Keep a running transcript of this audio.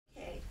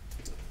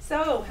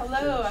So,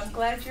 hello, I'm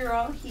glad you're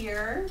all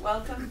here.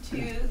 Welcome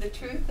to The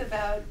Truth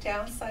About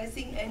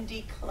Downsizing and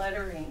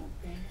Decluttering.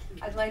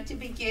 I'd like to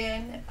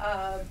begin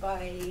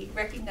by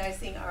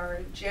recognizing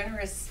our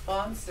generous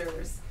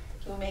sponsors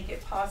who make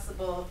it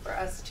possible for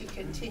us to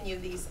continue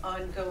these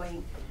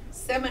ongoing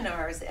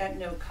seminars at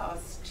no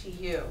cost to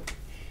you.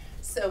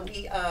 So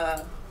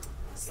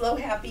Slow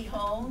Happy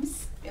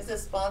Homes is a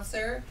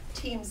sponsor,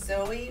 Team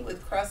Zoe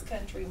with Cross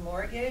Country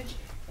Mortgage.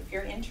 If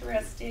you're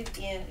interested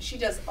in, she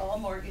does all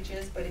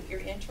mortgages, but if you're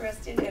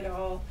interested at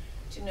all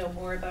to know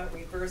more about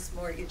reverse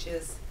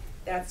mortgages,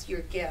 that's your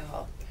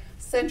gal.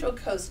 Central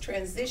Coast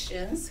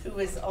Transitions, who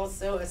is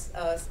also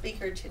a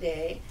speaker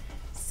today,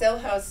 Cell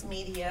House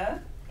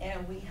Media,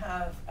 and we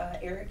have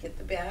Eric at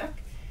the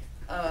back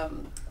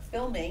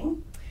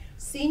filming.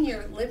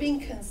 Senior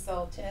Living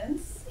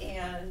Consultants,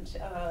 and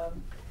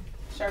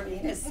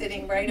Charlene is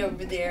sitting right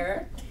over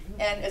there,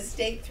 and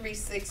Estate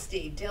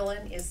 360.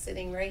 Dylan is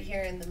sitting right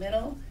here in the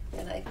middle,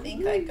 and I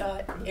think I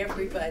got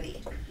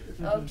everybody.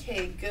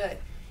 Okay, good.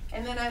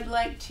 And then I'd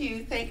like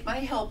to thank my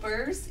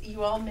helpers.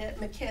 You all met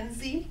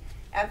Mackenzie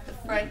at the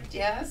front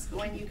desk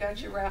when you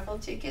got your raffle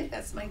ticket.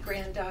 That's my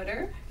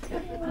granddaughter.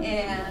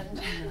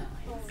 And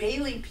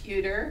Bailey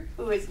Pewter,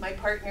 who is my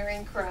partner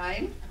in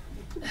crime,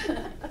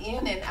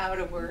 in and out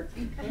of work.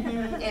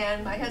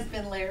 And my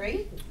husband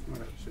Larry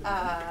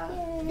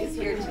is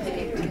here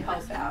today to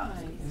help out.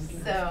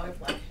 So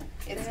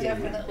it's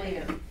definitely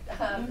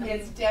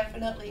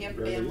a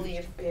family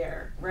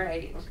affair,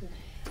 right?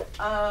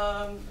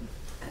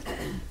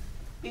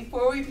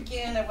 Before we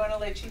begin, I want to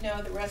let you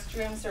know the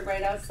restrooms are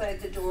right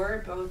outside the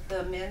door, both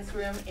the men's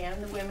room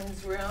and the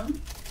women's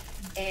room.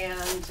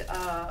 And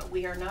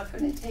we are not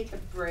going to take a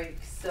break.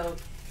 So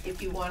if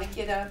you want to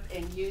get up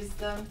and use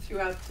them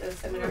throughout the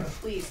seminar,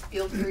 please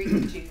feel free to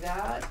do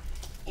that.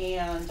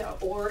 And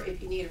or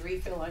if you need a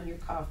refill on your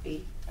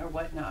coffee or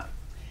whatnot.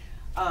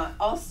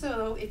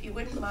 Also, if you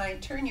wouldn't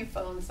mind, turn your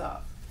phones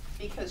off,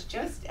 because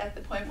just at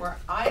the point where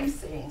I'm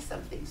saying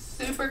something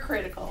super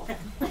critical,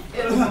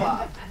 it'll go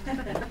off.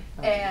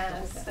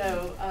 And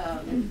so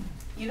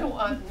you don't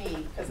want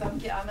me, because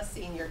I'm a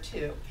senior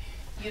too.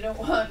 You don't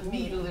want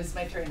me to lose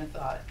my train of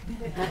thought.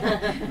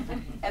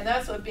 And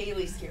that's what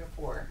Bailey's here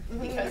for,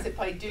 because if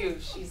I do,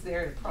 she's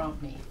there to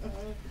prompt me.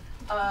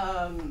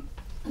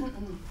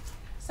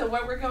 So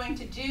what we're going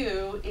to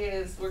do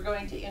is we're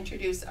going to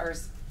introduce our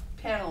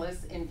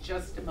panelists in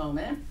just a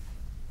moment.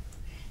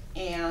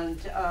 And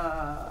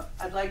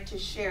I'd like to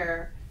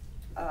share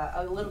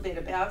a little bit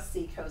about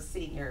Seacoast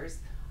Seniors.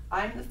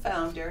 I'm the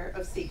founder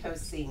of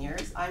Seacoast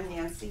Seniors. I'm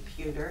Nancy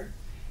Pewter.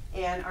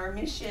 And our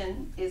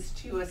mission is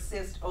to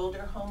assist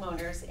older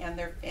homeowners and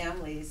their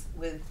families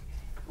with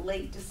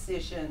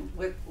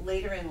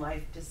later in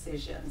life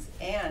decisions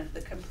and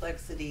the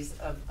complexities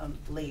of a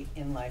late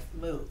in life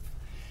move.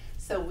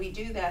 So we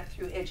do that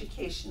through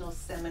educational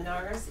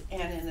seminars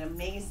and an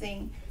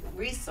amazing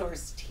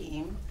resource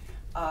team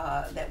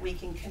that we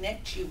can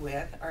connect you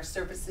with. Our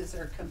services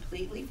are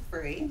completely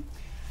free,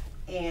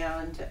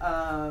 and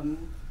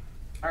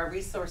our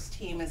resource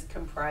team is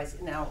comprised,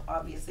 now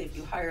obviously if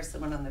you hire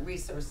someone on the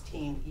resource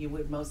team, you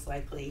would most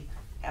likely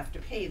have to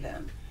pay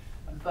them.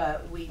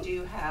 But we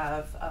do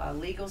have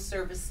legal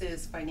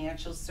services,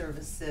 financial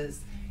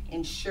services,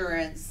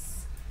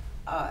 insurance,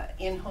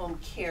 in-home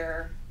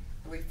care,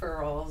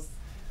 referrals,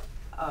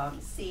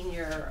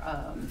 senior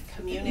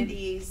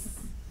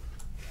communities.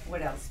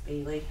 What else,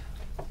 Bailey?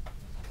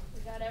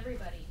 We got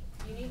everybody.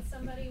 You need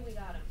somebody, we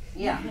got them.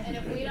 Yeah. And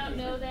if we don't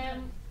know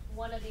them,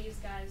 one of these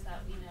guys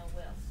that we know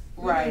will.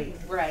 Right,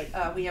 right.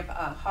 We have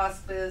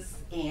hospice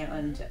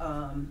and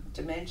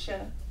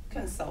dementia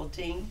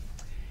consulting,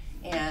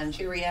 and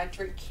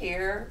geriatric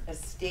care,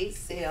 estate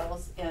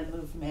sales, and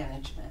move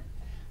management.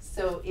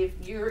 So if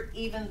you're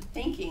even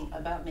thinking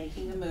about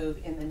making a move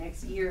in the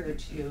next year or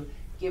two,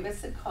 give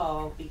us a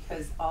call,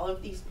 because all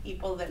of these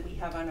people that we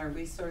have on our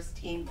resource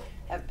team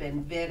have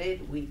been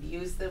vetted. We've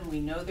used them. We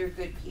know they're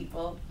good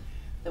people.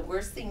 The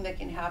worst thing that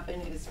can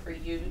happen is for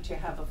you to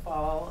have a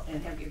fall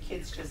and have your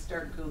kids just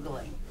start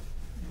Googling.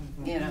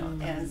 You know,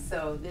 and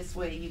so this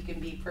way you can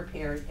be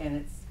prepared, and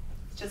it's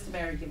just a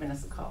matter of giving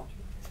us a call.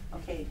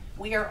 Okay,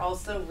 we are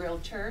also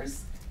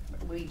realtors.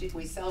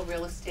 We sell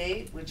real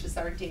estate, which is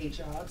our day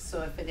job.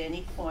 So if at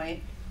any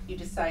point you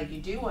decide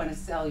you do want to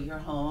sell your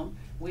home,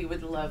 we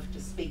would love to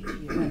speak to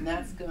you, and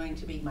that's going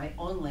to be my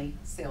only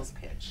sales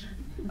pitch.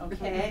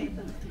 Okay.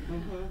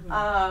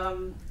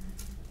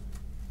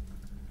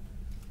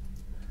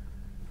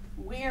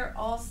 We're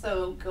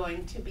also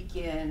going to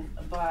begin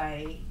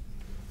by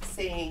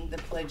saying the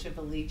Pledge of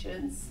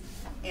Allegiance.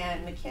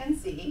 And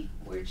Mackenzie,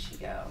 where'd she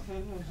go?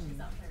 She's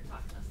out there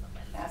talking to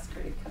somebody. Ask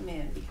her to come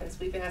in, because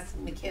we've asked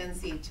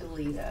Mackenzie to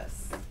lead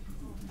us.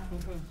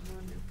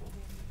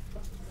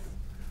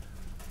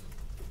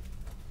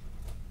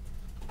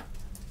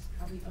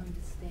 Probably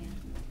understand.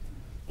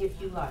 If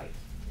you like.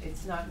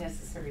 It's not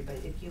necessary, but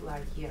if you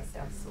like, yes,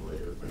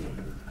 absolutely.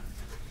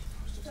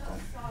 So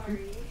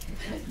sorry.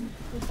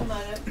 Come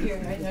on up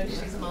here. I know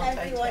she's multitasking.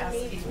 Everyone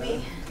needs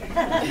me.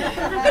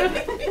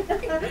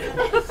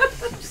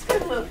 Just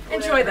got a little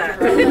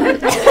enjoy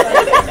that.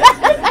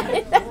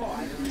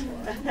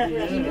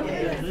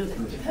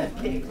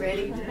 Okay,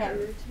 ready?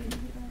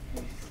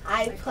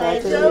 I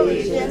pledge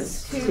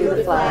allegiance to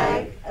the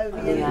flag of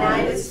the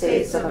United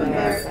States of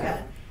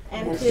America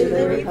and to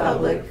the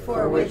republic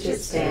for which it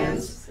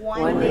stands,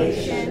 one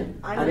nation,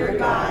 under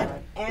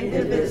God,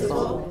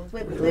 indivisible,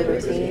 with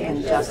liberty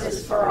and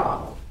justice for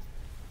all.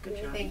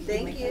 Thank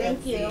you.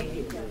 Thank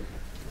you.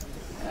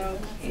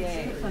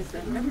 Okay.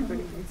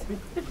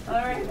 All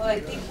right, well, I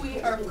think we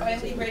are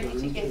finally ready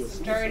to get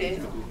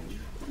started.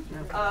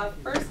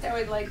 First, I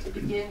would like to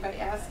begin by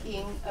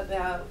asking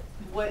about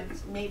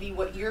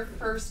what your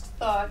first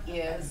thought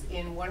is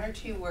in one or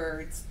two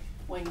words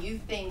when you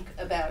think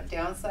about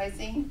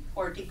downsizing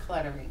or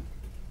decluttering.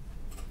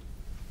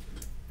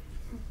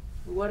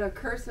 What a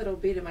curse it'll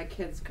be to my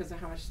kids because of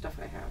how much stuff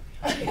I have.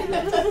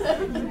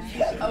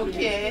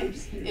 Okay,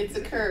 it's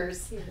a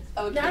curse.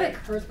 Okay. Not a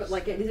curse, but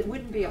like it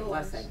wouldn't be a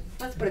blessing.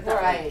 Let's put it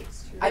that Right. way.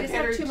 I just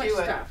better have too much do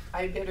it. stuff.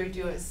 I better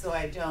do it so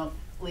I don't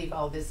leave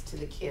all this to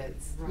the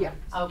kids. Yeah.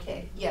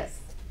 Okay, yes.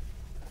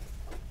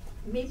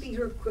 Maybe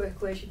your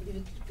question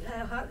is,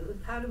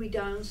 how do we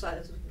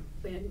downsize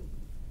and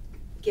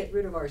get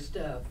rid of our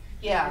stuff?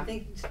 Yeah. I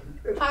think.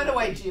 How do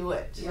I do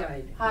it?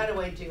 Right. How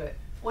do I do it?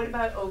 What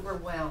about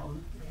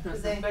overwhelm?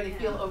 Does anybody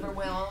feel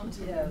overwhelmed?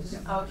 Yes.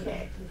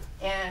 Okay.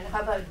 And how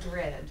about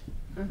dread?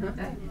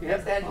 Mm-hmm.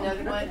 Is that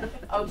another one?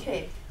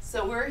 Okay.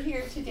 So we're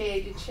here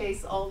today to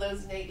chase all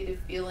those negative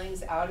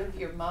feelings out of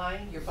your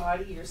mind, your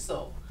body, your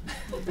soul.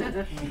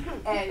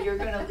 And you're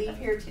going to leave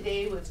here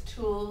today with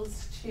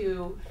tools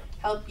to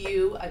help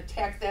you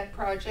attack that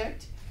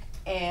project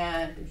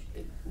and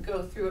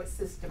go through it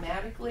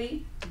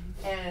systematically,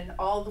 and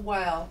all the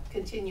while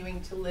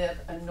continuing to live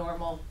a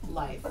normal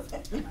life.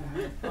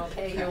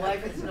 Okay, your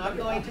life is not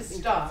going to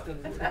stop,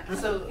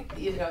 so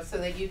so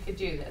that you could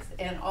do this.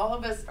 And all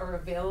of us are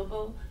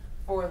available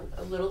for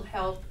a little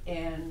help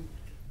and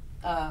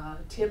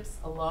tips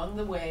along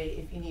the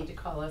way if you need to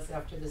call us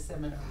after the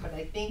seminar. But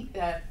I think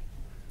that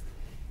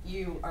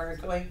you are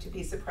going to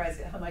be surprised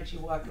at how much you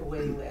walk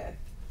away with.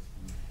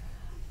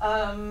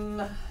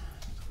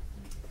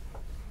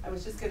 I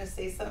was just going to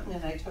say something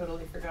and I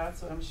totally forgot,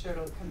 so I'm sure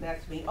it'll come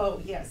back to me. Oh,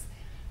 yes.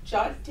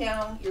 Jot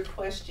down your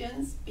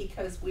questions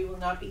because we will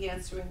not be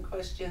answering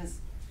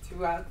questions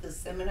throughout the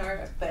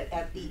seminar, but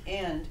at the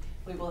end,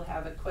 we will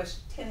have a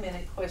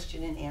 10-minute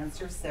question and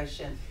answer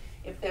session.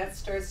 If that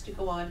starts to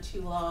go on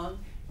too long,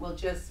 we'll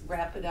just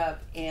wrap it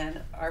up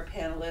and our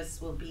panelists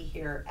will be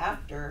here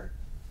after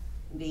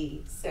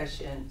the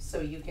session, so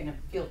you can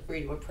feel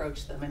free to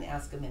approach them and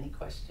ask them any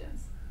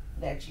questions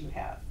that you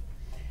have.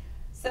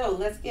 So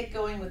let's get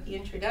going with the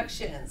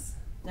introductions.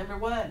 Number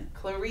one,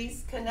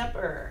 Clarice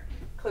Knepper.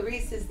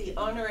 Clarice is the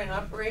owner and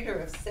operator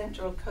of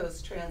Central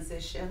Coast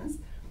Transitions,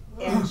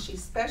 and she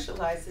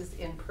specializes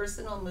in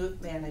personal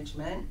move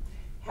management,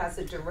 has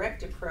a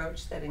direct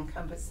approach that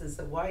encompasses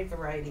a wide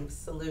variety of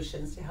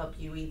solutions to help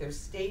you either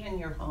stay in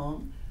your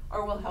home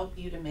or will help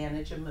you to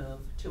manage a move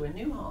to a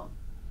new home.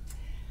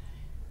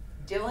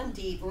 Dylan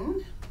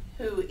Deaton,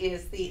 who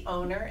is the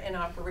owner and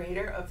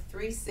operator of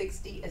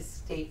 360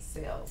 Estate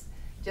Sales.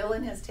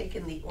 Dylan has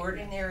taken the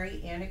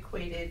ordinary,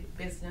 antiquated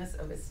business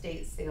of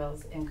estate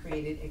sales and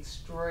created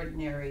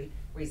extraordinary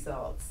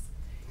results.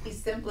 He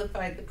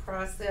simplified the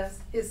process.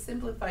 His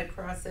simplified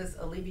process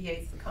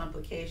alleviates the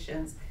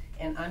complications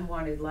and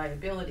unwanted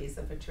liabilities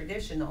of a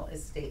traditional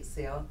estate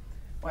sale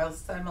while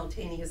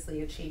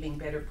simultaneously achieving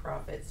better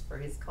profits for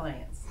his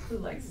clients. Who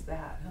likes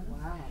that? Huh?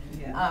 Wow.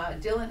 Yeah.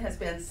 Dylan has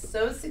been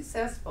so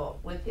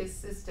successful with his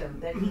system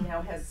that he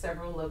now has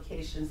several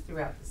locations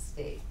throughout the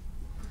state.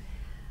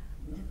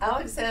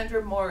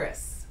 Alexandra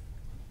Morris.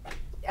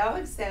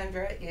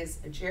 Alexandra is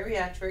a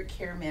geriatric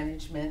care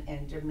management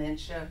and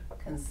dementia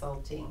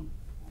consulting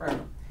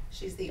firm.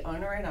 She's the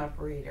owner and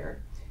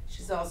operator.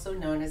 She's also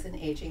known as an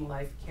aging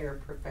life care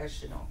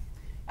professional.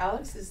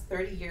 Alex's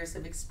 30 years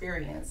of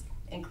experience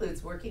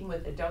includes working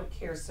with adult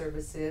care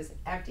services,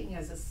 acting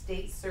as a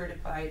state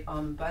certified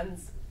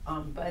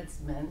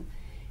ombudsman,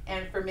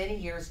 and for many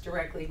years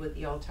directly with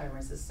the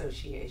Alzheimer's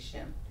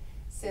Association.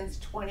 Since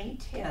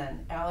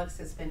 2010, Alex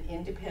has been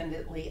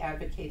independently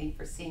advocating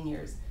for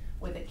seniors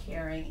with a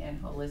caring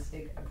and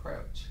holistic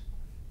approach.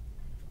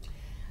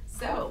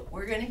 So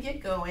we're going to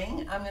get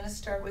going. I'm going to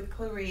start with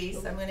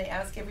Clarice. I'm going to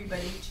ask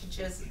everybody to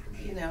just,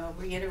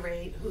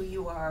 reiterate who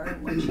you are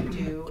and what you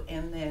do,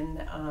 and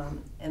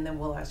then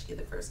we'll ask you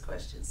the first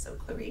question. So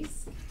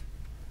Clarice.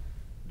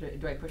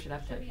 Do I push it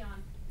up? Should be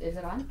on. Is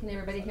it on? Can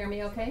everybody hear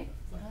me okay?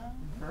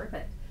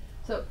 Perfect.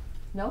 So,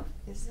 no?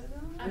 Is it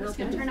on? I'm just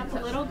gonna turn up a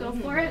little, go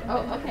for it.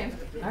 Oh, okay.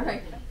 All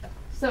right.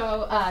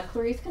 So,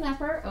 Clarice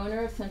Knepper,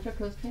 owner of Central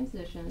Coast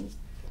Transitions.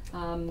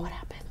 What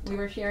happened? We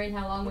were sharing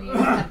how long we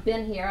have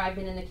been here. I've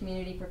been in the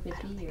community for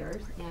 50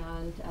 years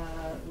and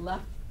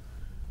left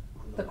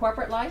the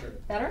corporate life.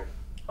 Better?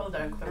 Hold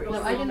on, Clarice.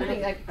 No, I didn't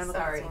think I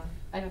Sorry.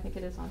 I don't think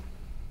it is on.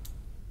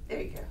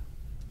 There you go.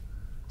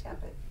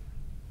 Tap it.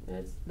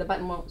 The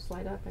button won't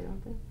slide up, I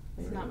don't think.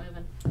 It's not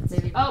moving.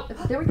 Maybe. Oh,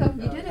 there we go.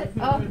 You did it.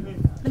 Oh,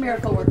 the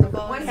miracle worker.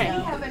 Once we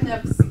have enough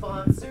enough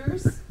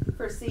sponsors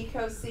for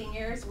Seacoast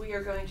Seniors, we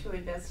are going to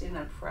invest in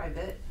a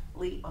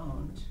privately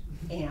owned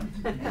amp.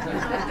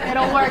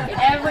 It'll work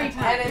every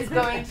time. And it's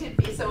going to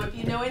be, so if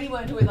you know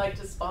anyone who would like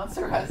to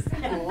sponsor us,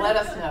 let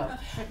us know.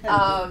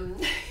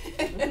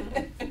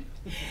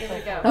 Here we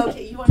go.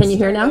 Okay, you want Can you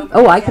hear start now? over?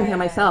 Oh, I can hear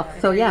myself.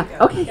 So There yeah, you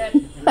go. okay.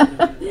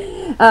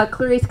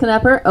 Clarice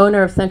Knepper,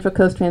 owner of Central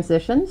Coast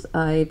Transitions.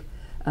 I've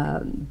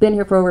been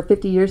here for over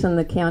 50 years in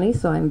the county,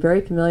 so I'm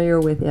very familiar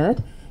with it.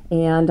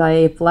 And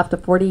I've left a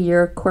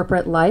 40-year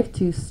corporate life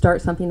to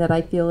start something that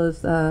I feel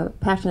is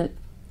passionate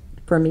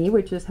for me,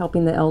 which is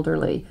helping the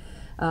elderly.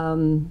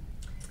 So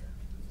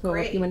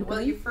Great. you want to Well,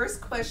 come your in? first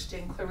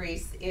question,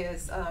 Clarice,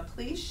 is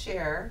please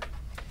share,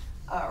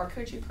 or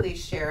could you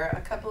please share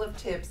a couple of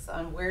tips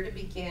on where to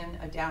begin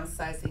a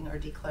downsizing or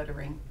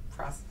decluttering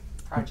project?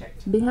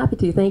 Be happy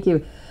to, thank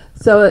you.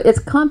 So it's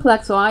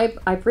complex, so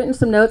I've written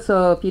some notes,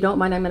 so if you don't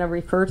mind, I'm going to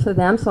refer to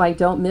them so I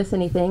don't miss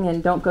anything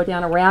and don't go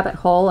down a rabbit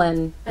hole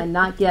and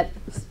not get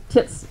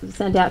tips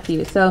sent out to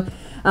you. So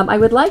I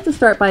would like to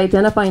start by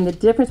identifying the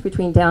difference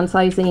between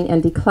downsizing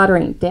and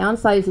decluttering.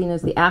 Downsizing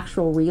is the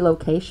actual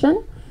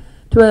relocation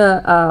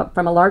to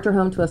from a larger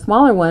home to a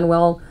smaller one,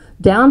 while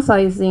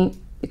decluttering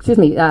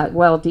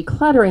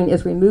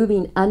is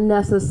removing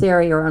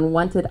unnecessary or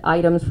unwanted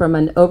items from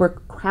an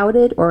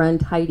overcrowded or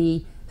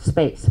untidy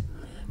space.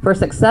 For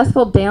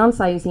successful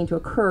downsizing to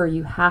occur,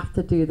 you have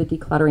to do the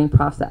decluttering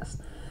process.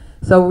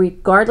 So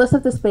regardless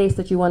of the space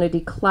that you want to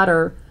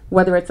declutter,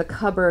 whether it's a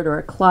cupboard or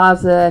a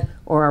closet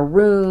or a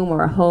room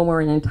or a home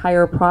or an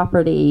entire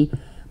property,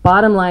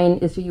 bottom line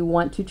is you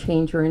want to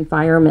change your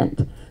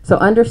environment. So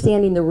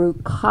understanding the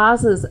root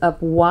causes of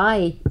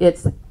why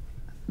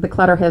the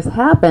clutter has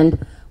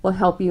happened will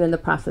help you in the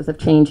process of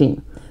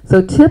changing.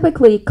 So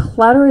typically,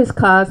 clutter is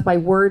caused by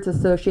words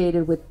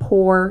associated with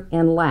poor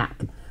and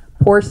lack.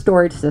 Poor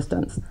storage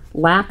systems,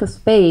 lack of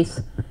space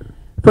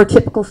for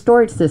typical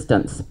storage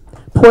systems,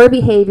 poor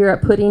behavior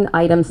at putting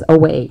items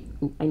away.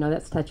 I know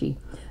that's touchy.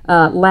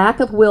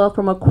 Lack of will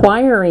from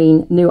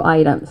acquiring new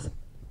items,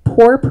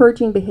 poor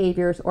purging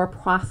behaviors or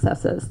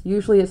processes,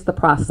 usually it's the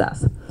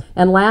process,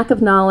 and lack of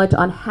knowledge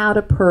on how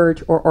to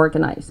purge or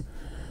organize.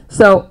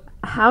 So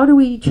how do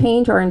we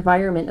change our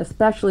environment,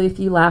 especially if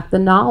you lack the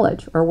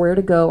knowledge or where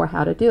to go or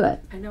how to do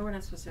it? I know we're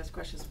not supposed to ask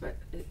questions, but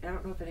I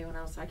don't know if anyone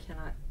else, I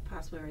cannot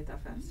possibly write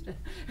that fast.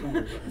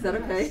 Is that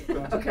okay?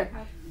 Okay.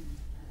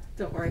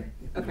 Don't worry.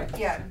 Okay.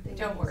 Yeah,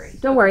 don't worry.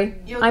 Don't worry,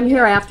 I'm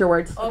here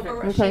afterwards.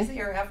 She's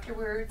here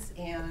afterwards,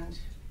 and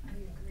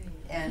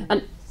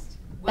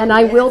And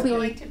I will it's be-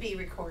 going to be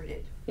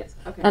recorded. Yes.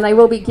 Okay. And I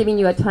will be giving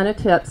you a ton of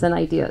tips and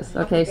ideas.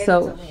 Okay,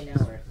 so.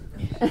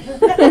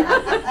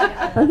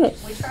 Okay.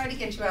 We try to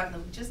get you out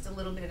in just a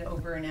little bit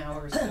over an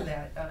hour so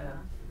that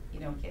you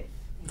don't get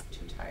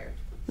too tired.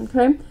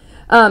 Okay.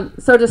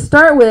 So to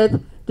start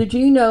with, did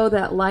you know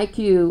that, like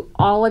you,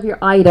 all of your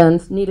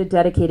items need a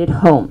dedicated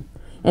home?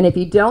 And if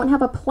you don't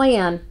have a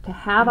plan to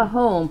have a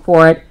home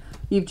for it,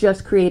 you've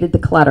just created the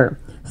clutter.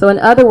 So in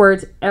other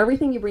words,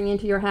 everything you bring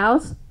into your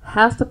house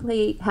has to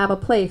have a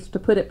place to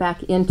put it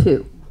back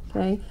into.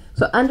 Okay.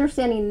 So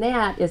understanding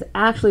that is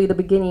actually the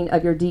beginning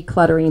of your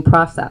decluttering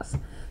process.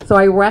 So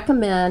I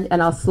recommend,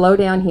 and I'll slow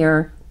down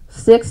here,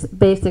 6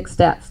 basic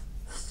steps.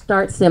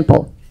 Start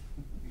simple.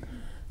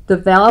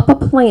 Develop a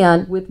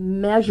plan with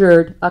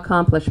measured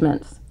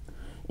accomplishments.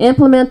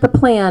 Implement the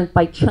plan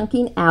by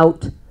chunking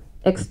out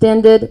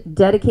extended,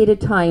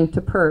 dedicated time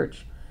to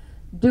purge.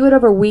 Do it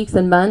over weeks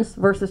and months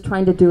versus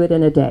trying to do it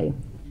in a day.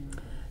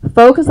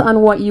 Focus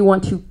on what you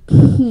want to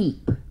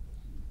keep.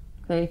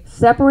 Okay?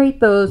 Separate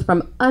those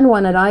from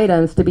unwanted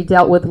items to be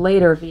dealt with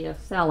later via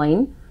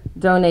selling,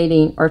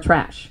 donating, or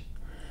trash.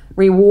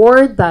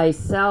 Reward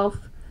thyself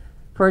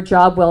for a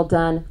job well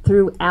done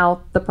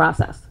throughout the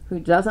process. Who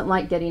doesn't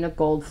like getting a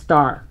gold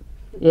star?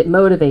 It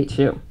motivates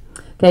you.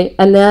 Okay,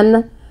 and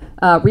then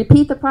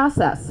repeat the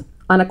process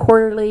on a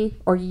quarterly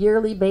or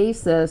yearly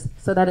basis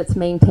so that it's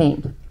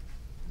maintained.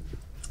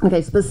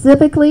 Okay,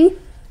 specifically,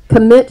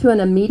 commit to an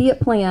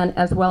immediate plan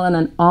as well as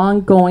an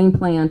ongoing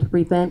plan to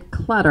prevent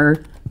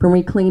clutter from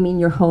reclaiming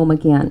your home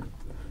again.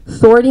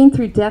 Sorting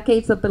through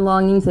decades of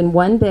belongings in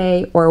one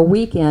day or a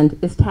weekend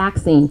is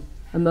taxing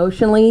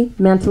emotionally,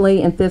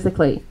 mentally, and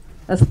physically,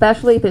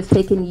 especially if it's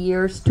taken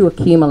years to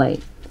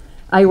accumulate.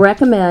 I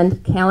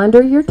recommend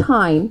calendar your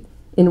time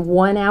in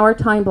 1-hour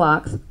time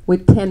blocks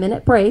with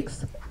 10-minute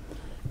breaks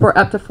for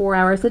up to 4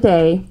 hours a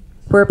day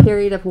for a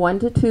period of 1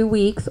 to 2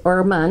 weeks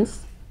or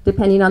months,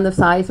 depending on the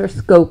size or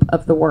scope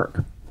of the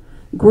work.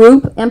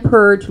 Group and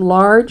purge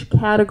large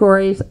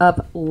categories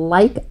of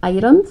like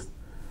items,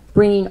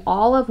 bringing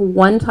all of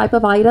one type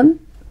of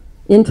item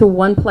into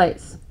one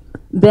place.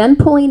 Then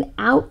pulling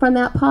out from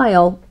that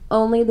pile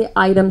only the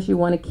items you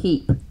want to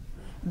keep.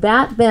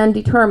 That then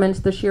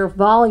determines the sheer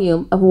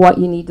volume of what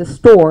you need to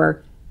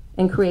store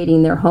in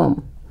creating their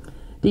home.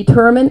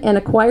 Determine and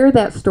acquire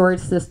that storage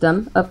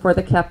system for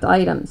the kept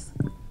items.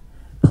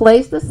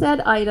 Place the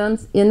said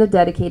items in the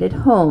dedicated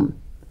home.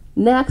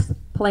 Next,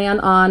 plan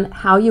on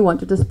how you want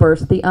to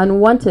disperse the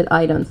unwanted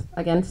items,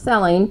 again,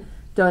 selling,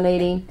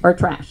 donating, or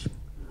trash.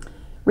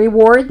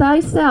 Reward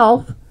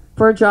thyself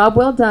for a job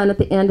well done at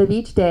the end of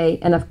each day,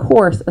 and of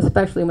course,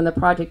 especially when the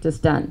project is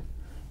done.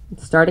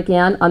 Start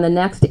again on the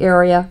next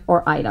area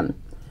or item.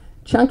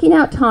 Chunking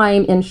out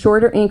time in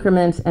shorter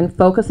increments and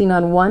focusing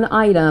on one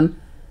item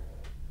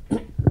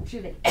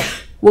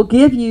will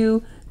give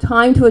you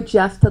time to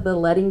adjust to the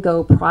letting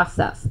go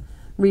process.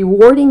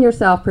 Rewarding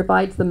yourself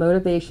provides the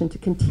motivation to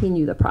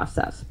continue the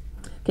process.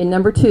 Okay,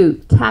 number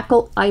 2,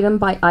 tackle item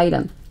by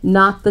item,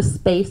 not the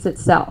space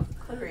itself.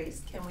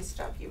 Clarice, can we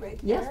stop you right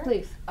there? Yes,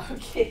 please.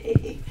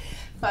 Okay.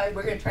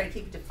 We're going to try to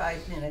keep it to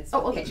 5 minutes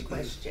Oh, for okay. each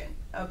question.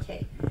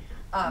 Okay.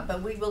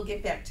 But we will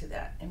get back to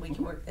that, and we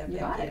can work that You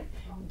back got in. it.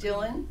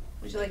 Dylan,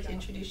 would you like to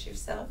introduce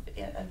yourself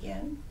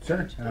again?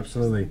 Sure,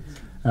 absolutely.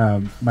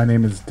 My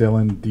name is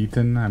Dylan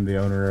Deaton. I'm the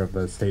owner of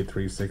Estate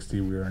 360.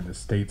 We are an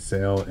estate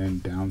sale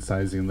and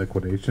downsizing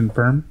liquidation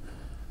firm,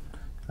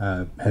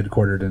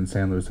 headquartered in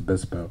San Luis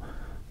Obispo.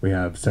 We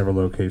have several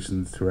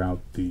locations throughout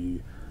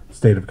the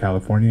state of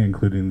California,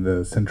 including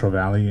the Central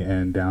Valley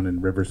and down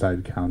in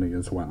Riverside County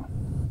as well.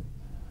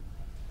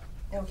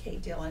 Okay,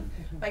 Dylan.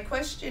 My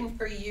question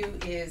for you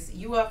is,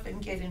 you often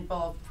get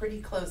involved pretty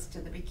close to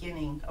the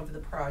beginning of the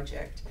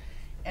project.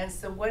 And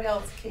so what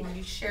else can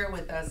you share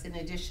with us in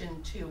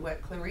addition to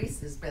what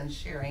Clarice has been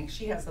sharing?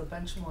 She has a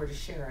bunch more to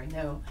share, I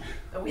know,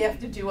 but we have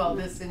to do all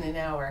this in an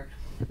hour.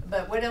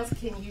 But what else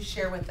can you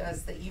share with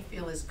us that you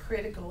feel is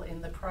critical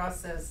in the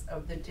process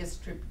of the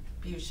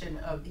distribution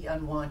of the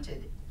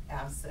unwanted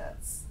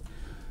assets?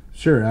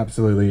 Sure,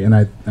 absolutely. And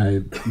I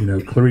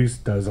Clarice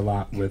does a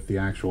lot with the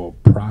actual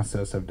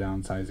process of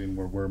downsizing,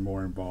 where we're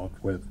more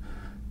involved with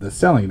the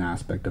selling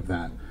aspect of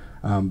that.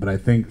 But I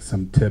think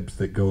some tips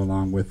that go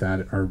along with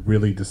that are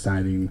really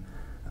deciding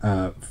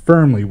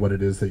firmly what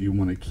it is that you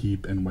want to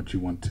keep and what you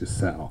want to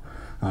sell.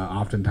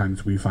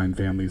 Oftentimes we find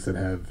families that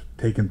have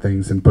taken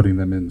things and putting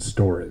them in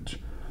storage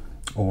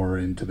or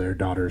into their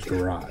daughter's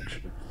garage,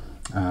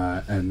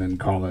 and then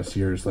call us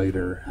years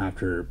later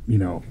after,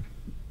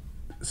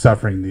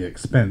 suffering the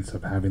expense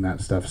of having that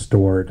stuff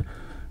stored,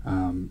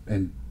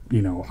 and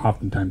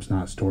oftentimes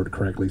not stored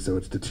correctly, so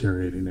it's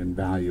deteriorating in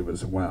value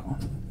as well.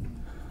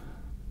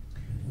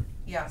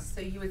 Yeah,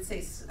 so you would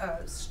say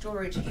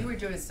storage. You were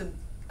doing some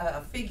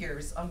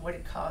figures on what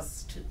it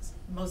costs to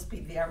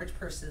the average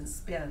person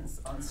spends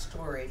on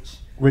storage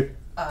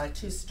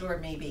to store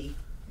maybe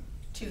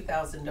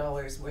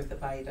 $2,000 worth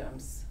of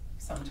items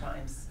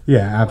sometimes.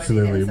 Yeah,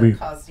 absolutely. What it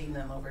ends up costing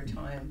them over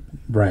time.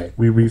 Right.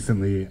 We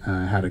recently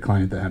had a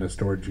client that had a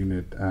storage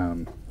unit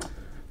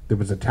that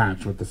was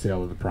attached with the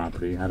sale of the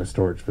property, had a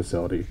storage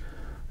facility.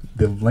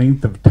 The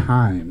length of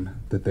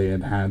time that they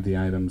had the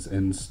items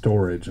in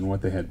storage and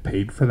what they had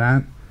paid for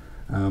that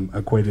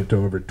equated to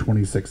over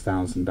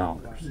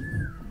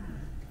 $26,000.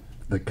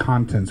 The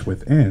contents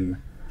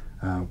within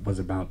was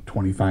about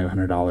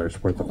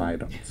 $2,500 worth of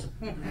items.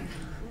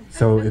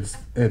 So it's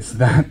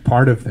that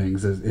part of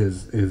things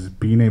is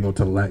being able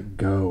to let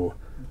go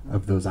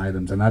of those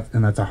items, and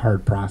that's a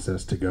hard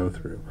process to go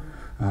through.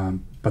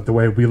 But the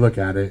way we look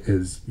at it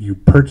is, you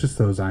purchase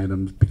those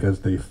items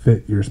because they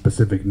fit your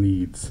specific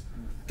needs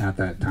at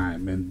that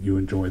time, and you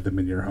enjoyed them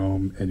in your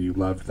home, and you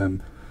loved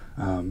them,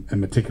 and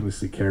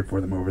meticulously cared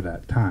for them over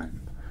that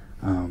time.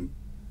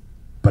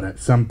 But at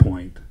some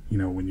point,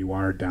 when you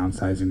are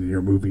downsizing and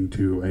you're moving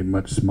to a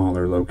much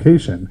smaller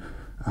location,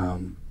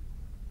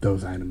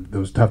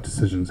 those tough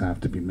decisions have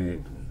to be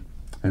made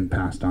and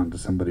passed on to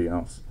somebody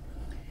else.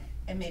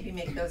 And maybe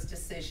make those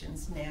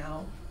decisions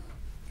now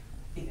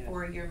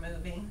before you're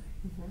moving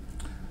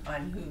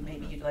on who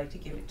maybe you'd like to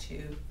give it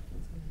to.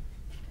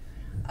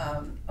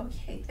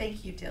 Okay,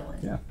 thank you,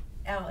 Dylan. Yeah.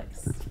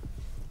 Alex.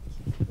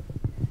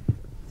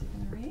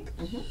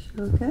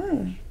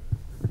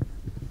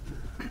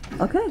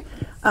 Okay.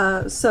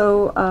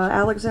 So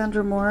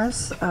Alexandra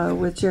Morris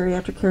with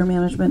Geriatric Care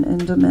Management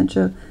and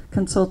Dementia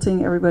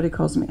Consulting. Everybody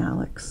calls me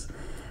Alex.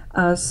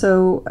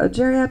 So a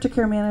geriatric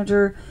care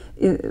manager,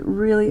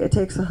 it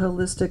takes a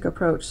holistic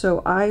approach.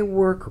 So I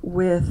work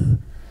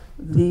with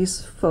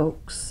these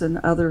folks and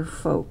other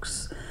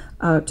folks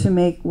to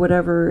make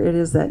whatever it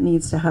is that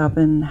needs to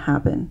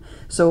happen.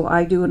 So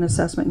I do an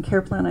assessment and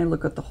care plan. I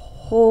look at the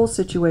whole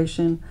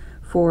situation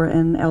for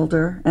an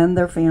elder and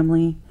their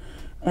family,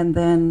 and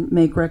then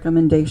make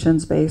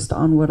recommendations based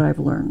on what I've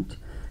learned,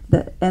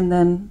 and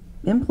then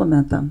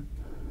implement them.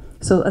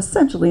 So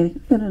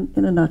essentially, in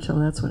a nutshell,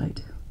 that's what I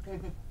do.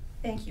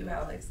 Thank you,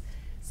 Alex.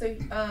 So,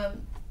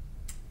 am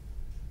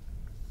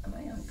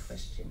I on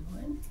question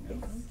 1? No,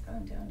 I've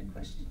gone down to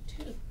question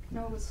 2.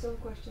 No, it's still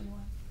question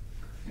 1.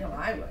 No,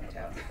 I went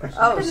down to question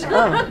Oh, 2.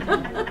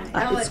 oh.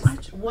 Alex,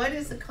 what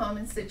is a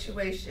common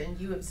situation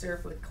you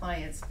observe with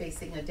clients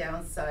facing a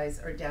downsize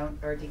or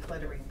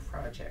decluttering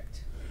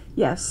project?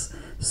 Yes.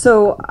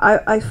 So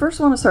I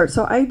first want to start.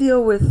 So I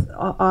deal with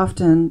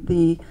often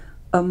the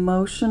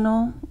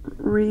emotional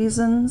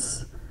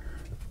reasons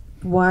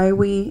why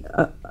we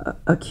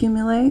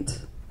accumulate,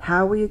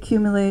 how we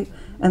accumulate,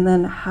 and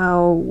then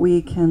how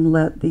we can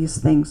let these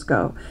things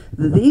go.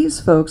 These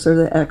folks are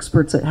the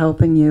experts at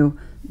helping you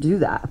do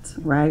that,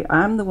 right?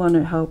 I'm the one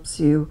that helps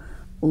you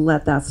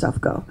let that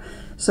stuff go.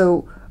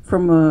 So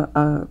from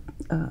a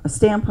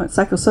standpoint,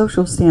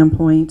 psychosocial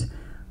standpoint,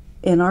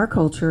 in our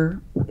culture,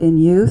 in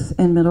youth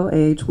and middle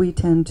age, we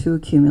tend to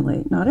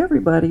accumulate. Not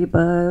everybody,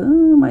 but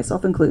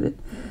myself included.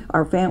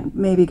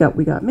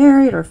 We got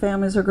married, our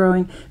families are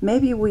growing.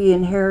 Maybe we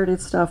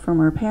inherited stuff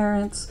from our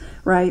parents,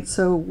 right?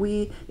 So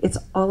it's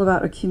all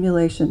about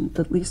accumulation,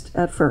 at least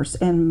at first.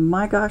 And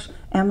my gosh,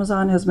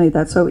 Amazon has made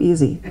that so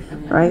easy,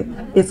 right?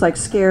 It's like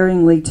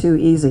scaringly too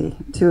easy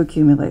to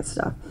accumulate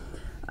stuff.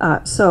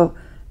 So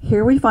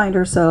here we find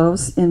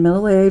ourselves in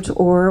middle age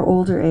or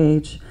older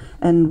age,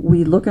 and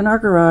we look in our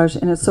garage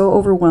and it's so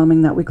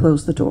overwhelming that we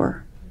close the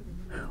door.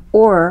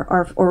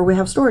 Or we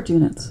have storage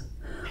units.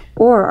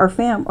 Or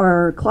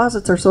our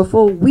closets are so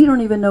full we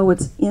don't even know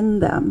what's in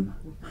them.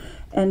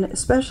 And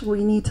especially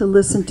we need to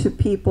listen to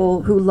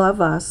people who love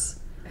us,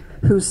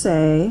 who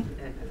say,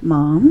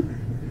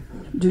 Mom,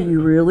 do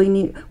you really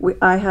need,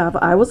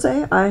 I will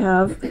say I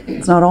have,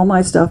 it's not all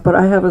my stuff, but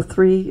I have a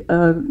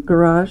three-car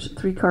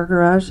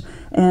garage,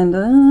 and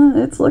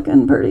it's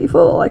looking pretty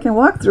full. I can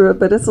walk through it,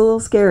 but it's a little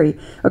scary.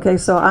 Okay,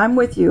 so I'm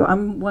with you.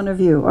 I'm one of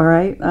you, all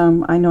right?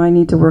 I know I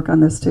need to work on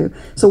this too.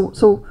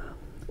 So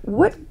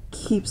what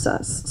keeps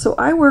us? So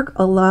I work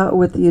a lot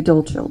with the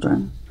adult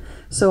children.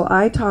 So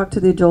I talk to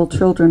the adult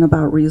children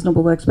about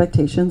reasonable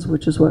expectations,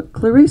 which is what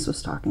Clarice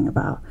was talking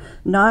about.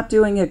 Not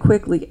doing it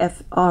quickly,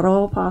 if at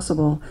all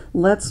possible.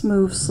 Let's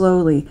move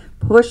slowly.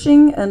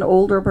 Pushing an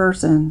older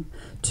person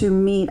to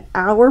meet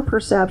our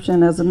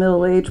perception as a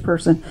middle-aged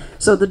person.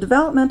 So the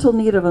developmental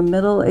need of a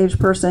middle-aged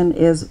person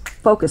is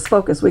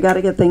focus. We got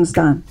to get things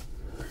done.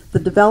 The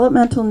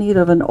developmental need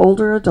of an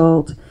older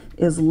adult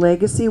is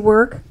legacy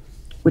work,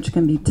 which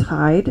can be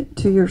tied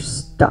to your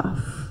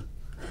stuff.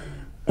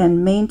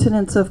 And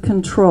maintenance of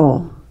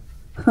control.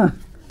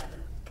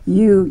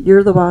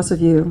 You're the boss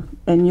of you,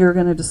 and you're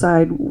going to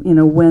decide,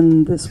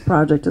 when this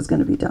project is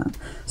going to be done.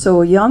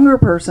 So a younger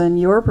person,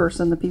 your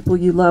person, the people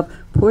you love,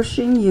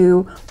 pushing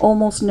you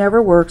almost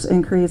never works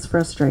and creates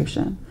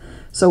frustration.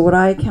 So what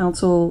I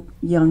counsel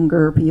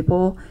younger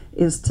people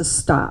is to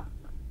stop.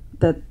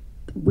 That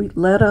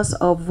let us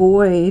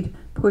avoid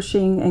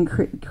pushing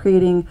and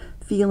creating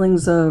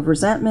feelings of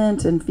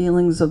resentment and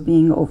feelings of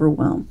being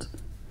overwhelmed.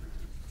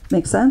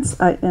 Make sense?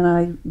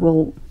 I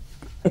will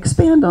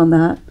expand on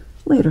that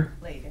later.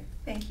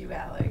 Thank you,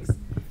 Alex.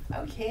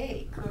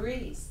 Okay,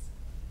 Clarice.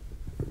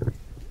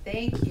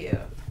 Thank you.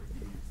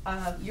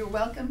 You're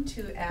welcome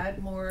to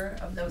add more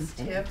of those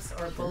tips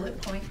or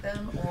bullet point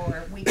them,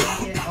 or we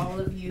can get all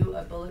of you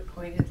a bullet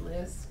pointed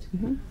list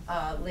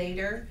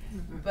later.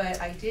 But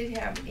I did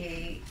have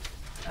a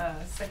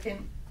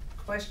second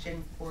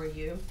question for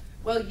you.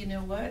 Well, you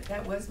know what?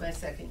 That was my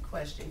second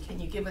question.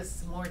 Can you give us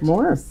some more tips?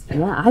 More?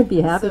 Yeah, I'd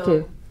be happy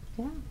to.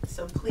 Yeah.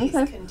 So please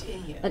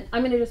continue. And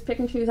I'm going to just pick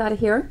and choose out of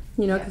here,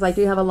 because I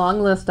do have a long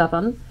list of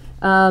them.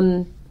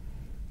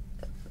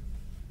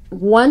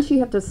 Once you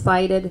have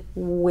decided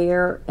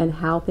where and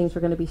how things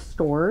are going to be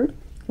stored,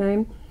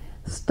 okay,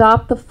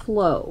 stop the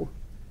flow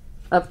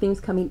of things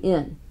coming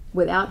in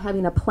without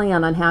having a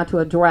plan on how to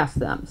address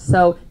them.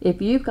 So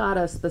if you've got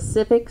a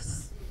specific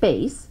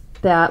space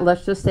that,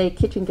 let's just say,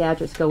 kitchen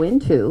gadgets go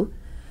into,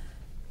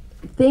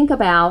 think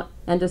about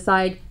and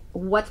decide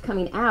what's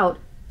coming out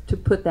to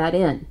put that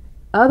in.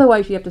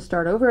 Otherwise, you have to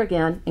start over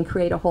again and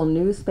create a whole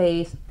new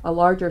space, a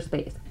larger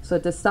space. So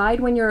decide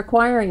when you're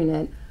acquiring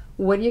it,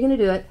 what are you going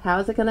to do it? How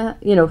is it going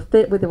to,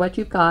 fit with what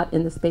you've got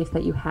in the space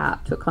that you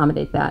have to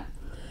accommodate that?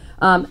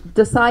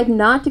 Decide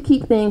not to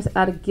keep things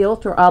out of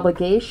guilt or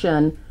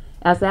obligation,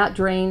 as that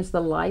drains the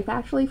life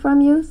actually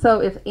from you.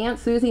 So if Aunt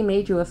Susie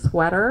made you a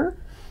sweater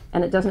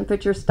and it doesn't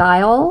fit your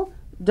style,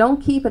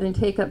 don't keep it and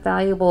take up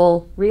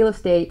valuable real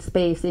estate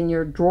space in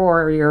your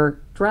drawer or your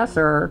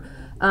dresser.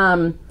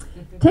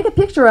 Take a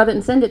picture of it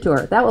and send it to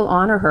her. That will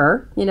honor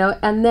her,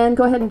 and then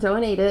go ahead and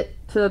donate it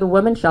to the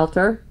women's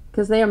shelter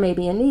because they are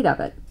maybe in need of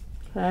it.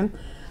 Okay.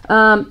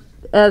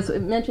 As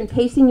mentioned,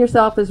 pacing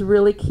yourself is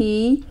really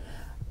key.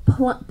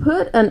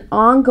 Put an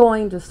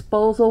ongoing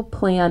disposal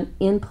plan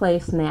in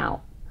place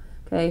now.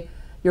 Okay.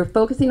 You're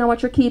focusing on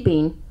what you're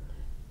keeping,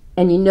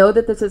 and you know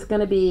that this is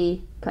going to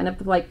be kind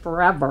of like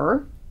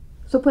forever.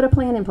 So put a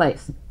plan in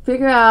place.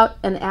 Figure out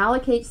and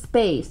allocate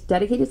space,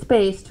 dedicated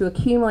space, to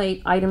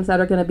accumulate items that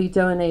are going to be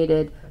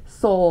donated,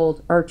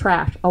 sold, or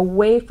trashed,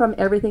 away from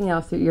everything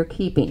else that you're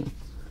keeping.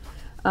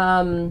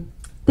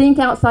 Think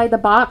outside the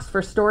box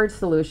for storage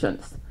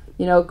solutions.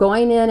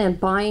 Going in and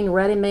buying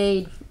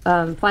ready-made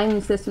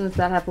filing systems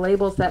that have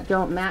labels that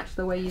don't match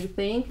the way you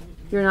think,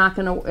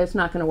 it's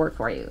not gonna work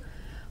for you.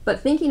 But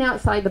thinking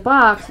outside the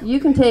box, you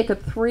can take a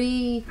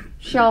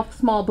 3-shelf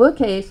small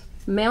bookcase,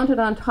 mount it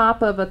on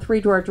top of a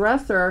 3-drawer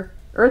dresser,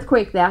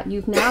 earthquake that,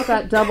 you've now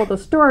got double the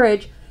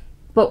storage,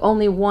 but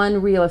only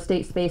one real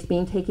estate space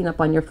being taken up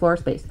on your floor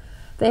space.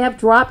 They have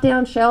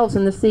drop-down shelves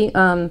in the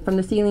from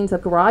the ceilings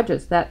of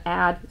garages that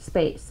add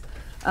space.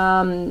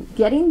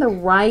 Getting the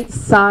right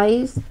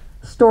size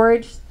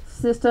storage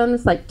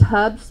systems, like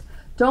tubs,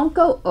 don't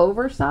go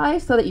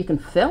oversized so that you can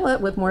fill it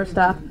with more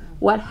stuff.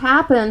 What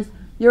happens,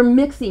 you're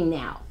mixing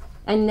now.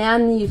 And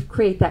then you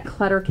create that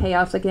clutter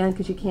chaos again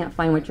because you can't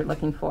find what you're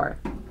looking for.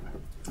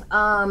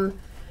 And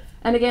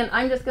again,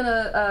 I'm just going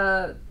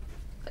to,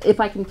 if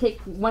I can take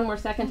one more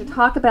second to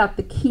talk about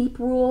the keep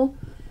rule.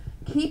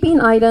 Keeping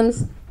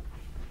items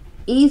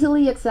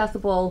easily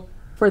accessible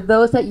for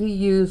those that you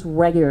use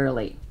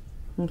regularly.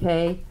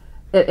 Okay?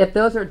 If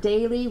those are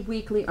daily,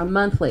 weekly, or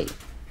monthly.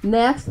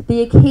 Next,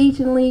 the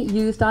occasionally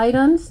used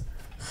items,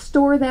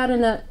 store that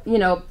in a,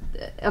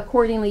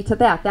 accordingly to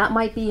that. That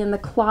might be in the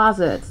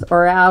closets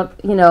or out,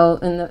 in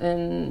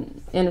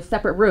a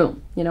separate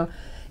room,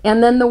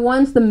 And then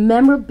the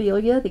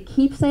memorabilia, the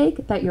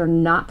keepsake that you're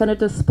not going to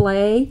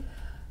display,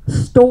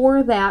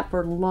 store that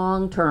for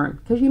long term,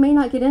 because you may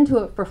not get into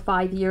it for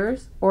 5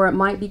 years, or it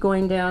might be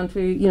going down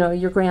to,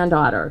 your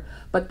granddaughter.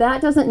 But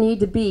that doesn't need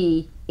to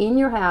be in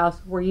your house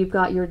where you've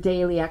got your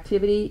daily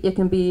activity. It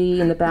can be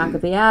in the back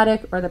of the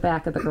attic or the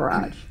back of the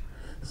garage.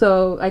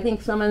 So I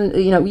think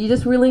you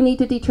just really need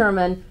to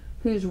determine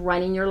who's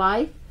running your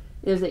life.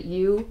 Is it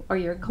you or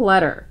your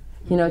clutter?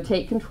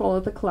 Take control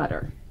of the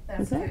clutter.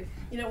 That's good.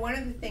 One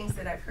of the things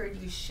that I've heard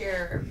you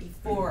share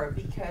before,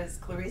 because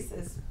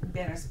Clarissa's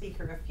been a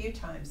speaker a few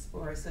times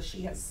for us, so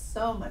she has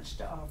so much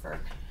to offer,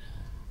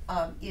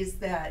 is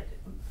that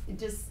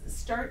just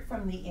start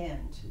from the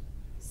end.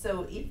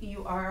 So if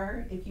you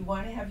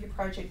want to have your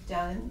project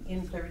done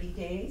in 30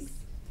 days,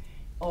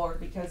 or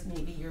because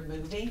maybe you're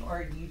moving,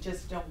 or you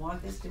just don't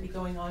want this to be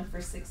going on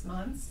for 6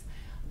 months,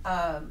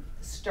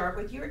 start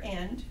with your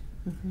end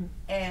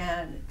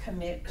and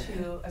commit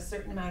to a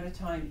certain amount of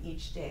time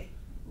each day.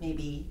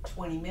 Maybe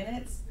 20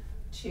 minutes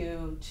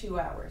to 2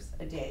 hours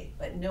a day,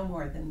 but no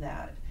more than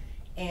that.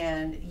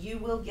 And you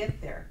will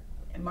get there.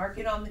 And mark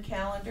it on the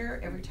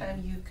calendar every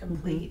time you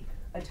complete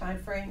a time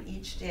frame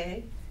each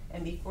day,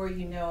 and before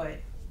you know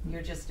it,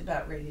 you're just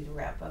about ready to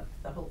wrap up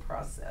the whole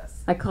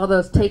process. I call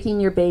those taking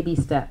your baby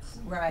steps.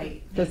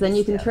 Right. Because then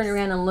you can turn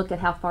around and look at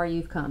how far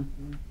you've come.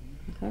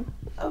 Okay?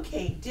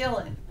 Okay,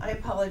 Dylan, I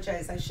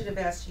apologize. I should have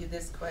asked you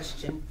this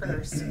question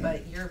first,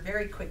 but you're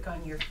very quick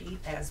on your feet,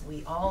 as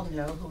we all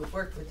know who have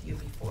worked with you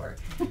before.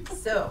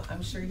 So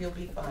I'm sure you'll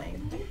be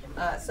fine.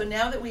 So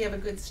now that we have a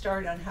good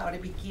start on how to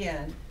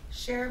begin,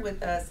 share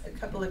with us a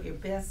couple of your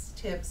best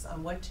tips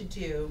on what to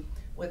do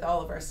with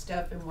all of our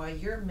stuff and why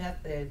your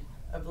method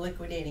of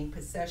liquidating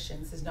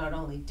possessions is not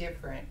only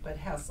different, but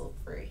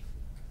hassle-free.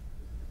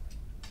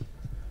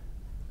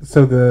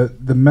 So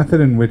the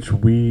method in which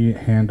we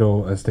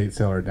handle estate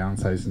sale or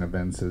downsizing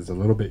events is a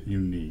little bit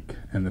unique,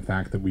 and the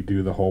fact that we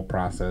do the whole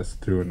process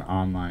through an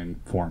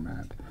online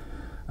format.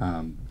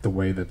 The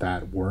way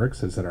that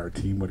works is that our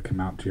team would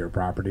come out to your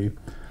property.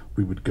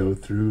 We would go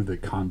through the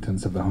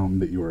contents of the home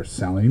that you are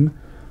selling.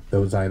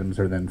 Those items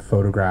are then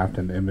photographed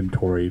and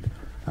inventoried,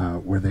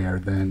 where they are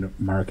then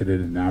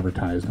marketed and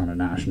advertised on a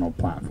national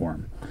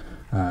platform.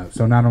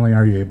 So not only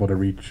are you able to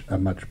reach a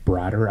much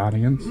broader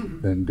audience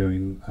than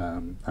doing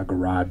a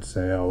garage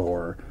sale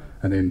or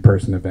an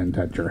in-person event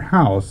at your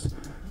house,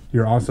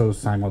 you're also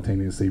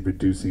simultaneously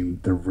reducing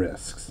the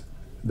risks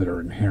that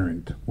are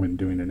inherent when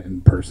doing an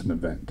in-person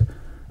event.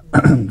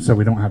 So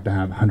we don't have to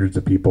have hundreds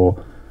of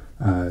people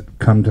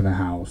come to the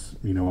house,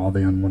 all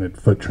the unwanted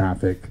foot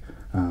traffic,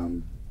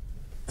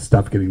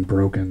 stuff getting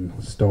broken,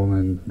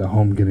 stolen, the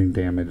home getting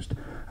damaged.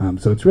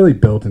 So it's really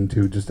built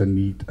into just a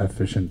neat,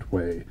 efficient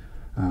way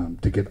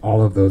to get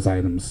all of those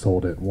items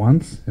sold at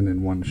once and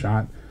in one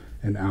shot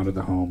and out of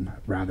the home,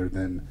 rather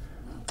than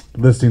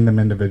listing them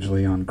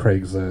individually on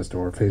Craigslist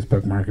or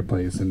Facebook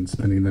Marketplace and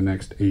spending the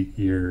next 8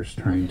 years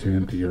trying to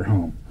empty your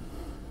home.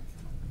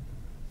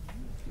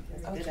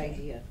 That's a good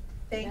idea.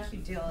 Thank you,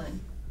 Dylan.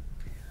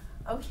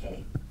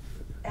 Okay,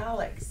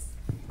 Alex,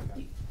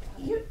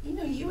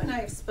 you and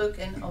I have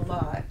spoken a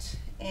lot,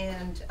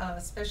 and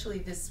especially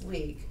this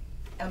week,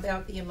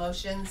 about the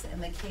emotions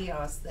and the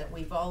chaos that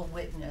we've all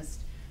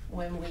witnessed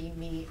when we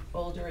meet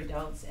older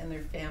adults and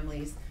their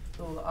families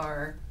who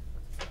are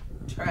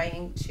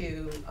trying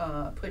to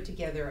put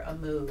together a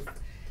move.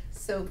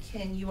 So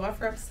can you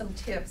offer up some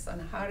tips on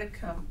how to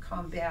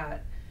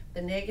combat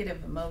the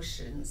negative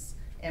emotions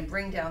and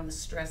bring down the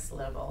stress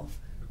level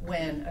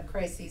when a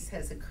crisis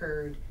has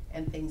occurred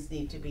and things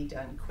need to be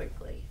done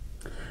quickly?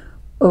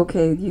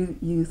 Okay,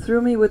 you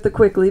threw me with the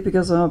quickly,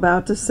 because I'm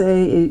about to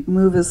say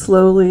move as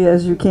slowly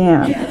as you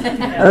can.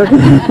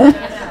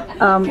 Okay.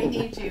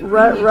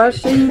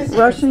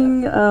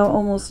 Rushing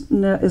almost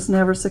is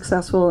never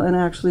successful, and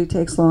actually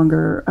takes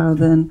longer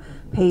than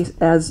pace,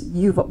 as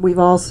we've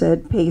all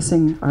said,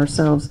 pacing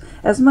ourselves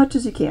as much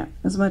as you can,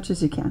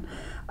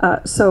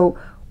 so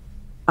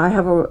I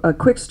have a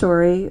quick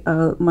story.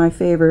 My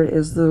favorite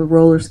is the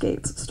roller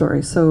skates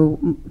story. So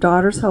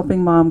daughter's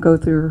helping mom go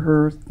through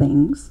her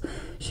things.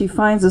 She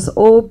finds this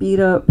old beat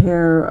up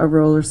pair of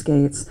roller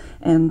skates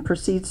and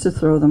proceeds to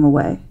throw them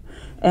away.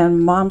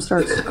 And mom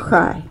starts to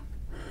cry.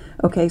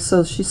 Okay,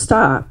 so she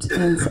stopped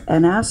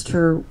and asked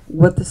her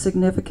what the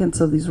significance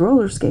of these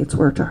roller skates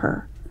were to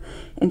her.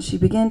 And she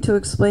began to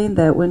explain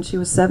that when she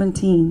was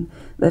 17,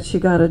 that she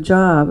got a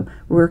job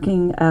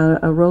working at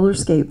a roller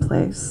skate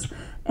place,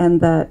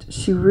 and that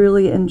she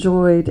really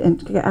enjoyed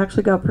and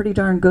actually got pretty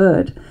darn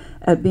good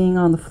at being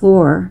on the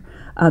floor.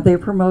 They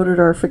promoted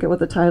her, I forget what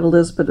the title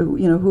is, but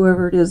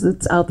whoever it is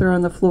that's out there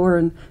on the floor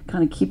and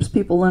kind of keeps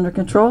people under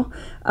control,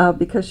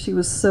 because she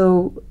was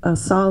so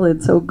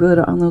solid, so good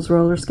on those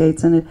roller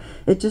skates, and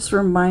it just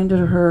reminded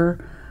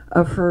her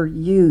of her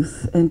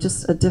youth and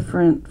just a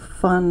different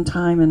fun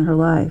time in her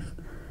life.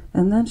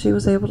 And then she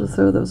was able to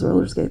throw those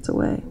roller skates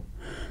away.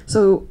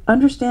 So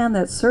understand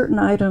that certain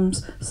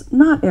items,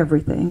 not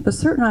everything, but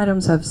certain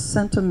items have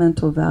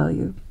sentimental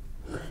value.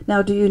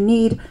 Now, do you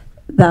need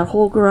that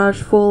whole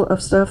garage full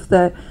of stuff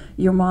that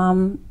your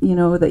mom,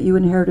 that you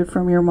inherited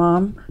from your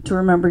mom to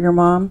remember your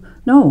mom?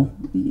 No,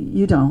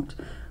 you don't.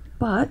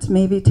 But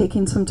maybe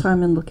taking some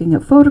time and looking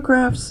at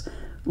photographs,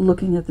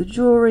 looking at the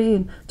jewelry,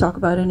 and talk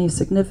about any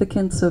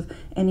significance of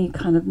any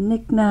kind of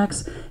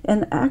knickknacks.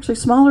 And actually,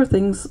 smaller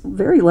things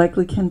very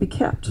likely can be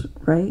kept,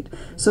 right?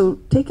 So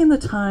taking the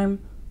time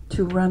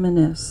to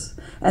reminisce.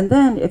 And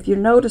then if you're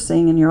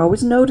noticing, and you're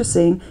always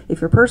noticing, if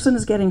your person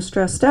is getting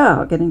stressed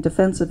out, getting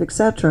defensive,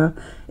 etc.,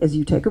 is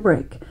you take a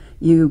break.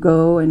 You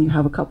go and you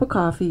have a cup of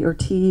coffee or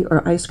tea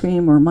or ice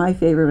cream, or my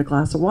favorite, a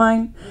glass of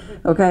wine,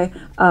 okay?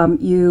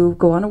 You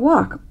go on a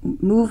walk.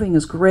 Moving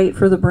is great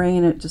for the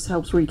brain. It just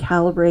helps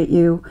recalibrate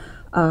you.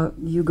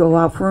 You go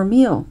out for a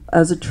meal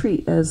as a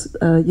treat, as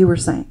you were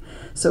saying.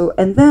 So,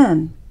 and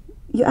then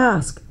you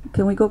ask,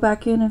 can we go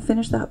back in and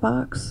finish that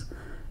box?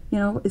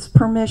 It's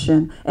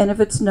permission. And if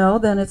it's no,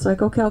 then it's like,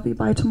 okay, I'll be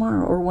by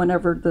tomorrow, or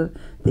whenever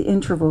the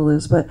interval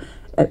is. But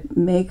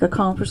make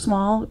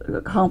small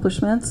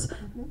accomplishments,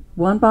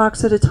 one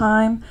box at a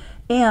time.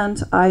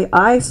 And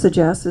I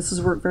suggest, this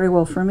has worked very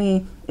well for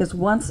me, is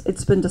once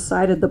it's been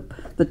decided,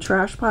 the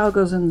trash pile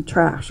goes in the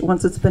trash.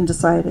 Once it's been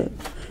decided,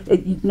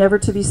 never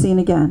to be seen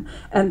again.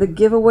 And the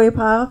giveaway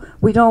pile,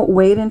 we don't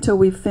wait until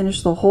we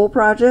finish the whole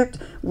project.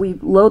 We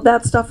load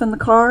that stuff in the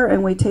car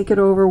and we take it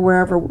over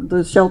wherever,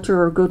 the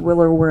shelter or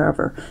Goodwill or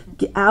wherever.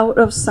 Get out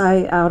of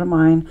sight, out of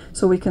mind,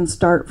 so we can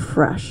start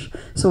fresh.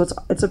 So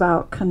it's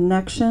about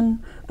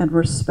connection and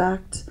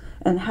respect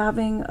and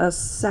having a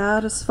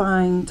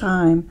satisfying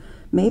time,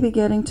 maybe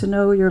getting to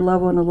know your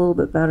loved one a little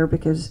bit better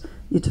because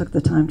you took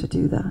the time to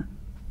do that.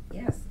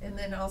 Yes, and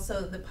then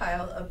also the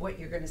pile of what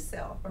you're going to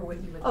sell, or what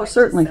you would like to sell. Oh,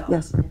 certainly,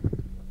 yes.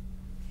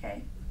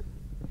 Okay.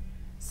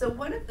 So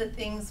one of the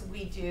things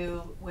we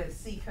do with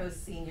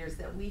Seacoast Seniors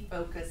that we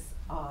focus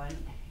on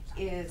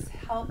is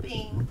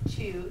helping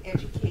to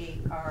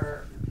educate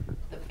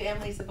the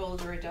families of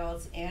older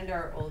adults and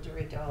our older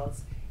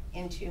adults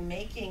into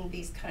making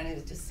these kind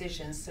of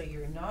decisions so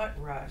you're not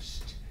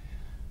rushed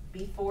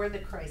before the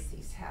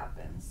crisis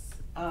happens.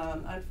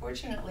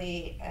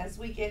 Unfortunately, as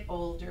we get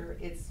older,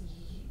 it's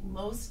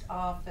most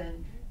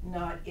often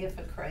not if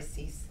a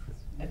crisis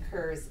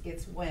occurs,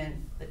 it's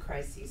when the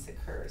crisis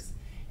occurs.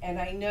 And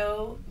I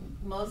know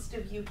most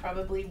of you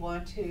probably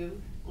want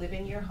to live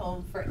in your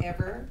home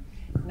forever.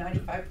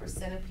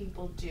 95% of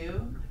people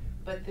do,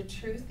 but the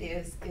truth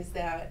is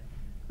that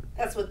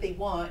that's what they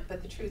want,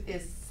 but the truth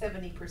is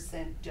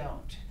 70%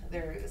 don't.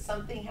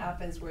 Something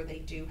happens where they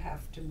do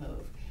have to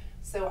move.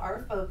 So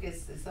our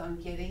focus is on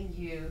getting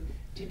you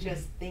to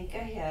just think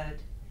ahead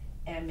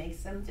and make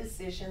some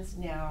decisions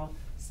now.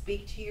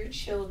 Speak to your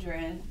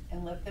children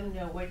and let them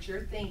know what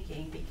you're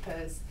thinking,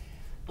 because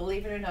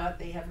believe it or not,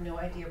 they have no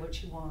idea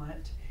what you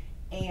want.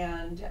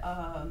 And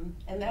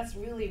that's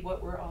really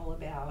what we're all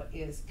about,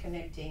 is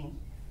connecting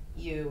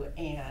you,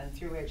 and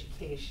through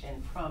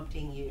education,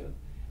 prompting you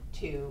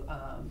to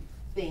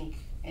think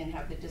and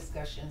have the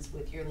discussions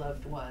with your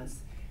loved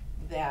ones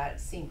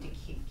that seem to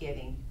keep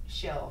getting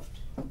shelved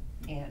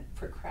and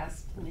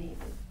procrastinated.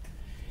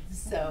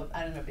 So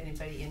I don't know if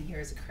anybody in here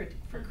is a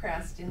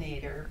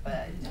procrastinator,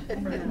 but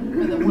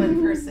for the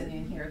one person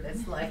in here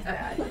that's like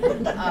that,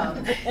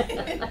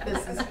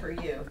 this is for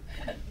you.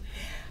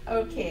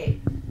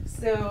 Okay,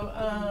 so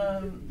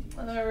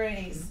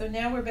alrighty, so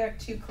now we're back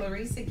to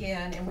Clarice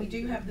again, and we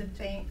do have the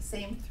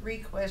same three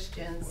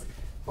questions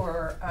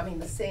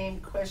the same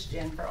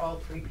question for all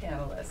three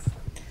panelists.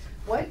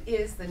 What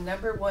is the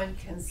number one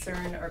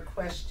concern or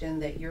question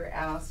that you're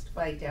asked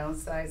by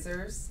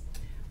downsizers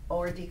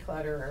or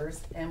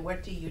declutterers, and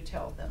what do you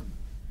tell them?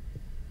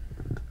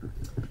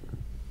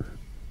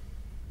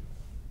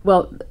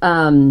 Well,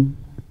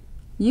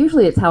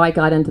 usually it's how I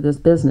got into this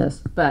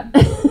business, but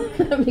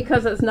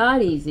because it's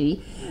not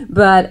easy.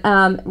 But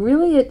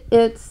really,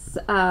 it's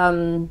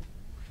how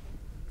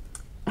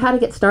to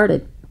get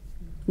started.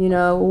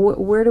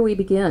 Where do we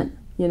begin?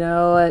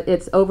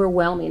 It's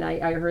overwhelming.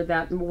 I heard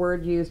that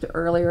word used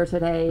earlier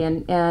today,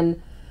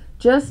 and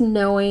just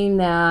knowing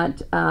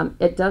that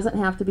it doesn't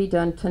have to be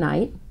done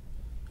tonight,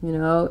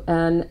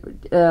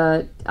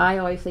 and I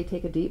always say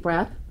take a deep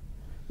breath,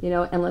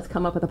 and let's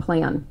come up with a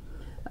plan.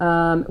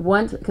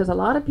 Because a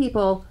lot of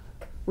people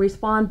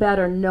respond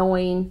better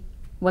knowing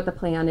what the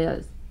plan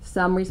is.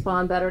 Some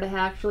respond better to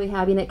actually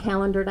having it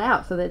calendared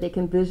out so that they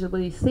can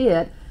visually see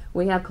it.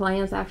 We have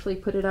clients actually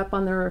put it up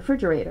on their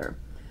refrigerator.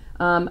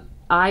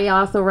 I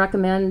also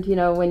recommend,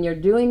 when you're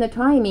doing the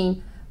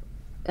timing,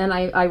 and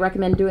I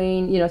recommend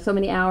doing, so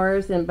many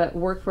hours, but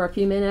work for a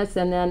few minutes,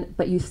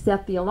 but you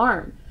set the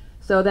alarm.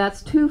 So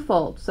that's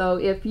twofold. So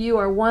if you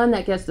are one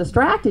that gets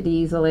distracted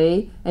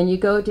easily and you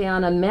go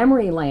down a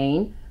memory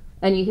lane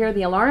and you hear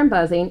the alarm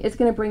buzzing, it's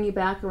going to bring you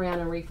back around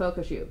and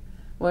refocus you.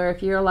 Where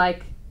if you're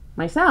like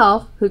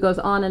myself, who goes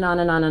on and on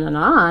and on and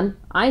on,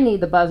 I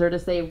need the buzzer to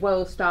say,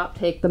 whoa, stop,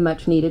 take the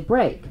much needed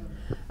break.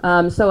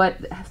 So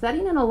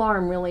setting an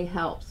alarm really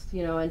helps,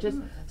 and just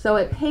so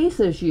it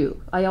paces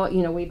you.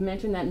 We've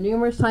mentioned that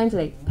numerous times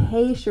today.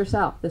 Pace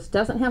yourself. This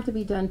doesn't have to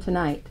be done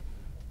tonight,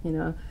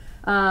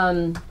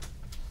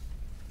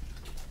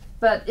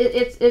 But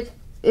it's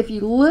if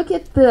you look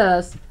at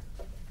this,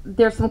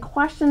 there's some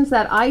questions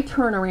that I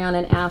turn around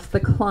and ask the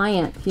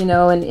client,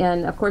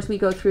 and of course we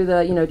go through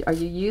the, are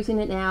you using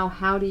it now?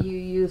 How do you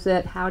use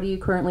it? How do you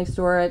currently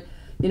store it?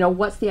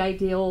 What's the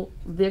ideal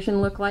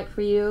vision look like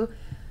for you?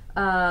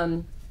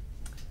 But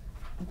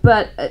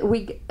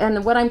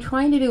what I'm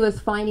trying to do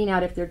is finding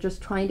out if they're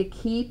just trying to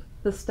keep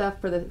the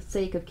stuff for the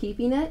sake of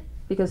keeping it,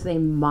 because they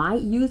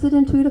might use it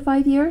in 2 to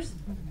 5 years.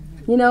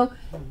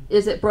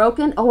 Is it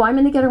broken? Oh, I'm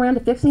going to get around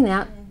to fixing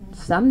that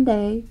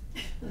someday.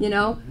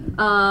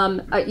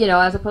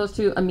 As opposed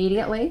to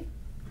immediately,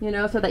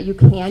 so that you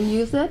can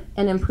use it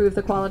and improve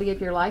the quality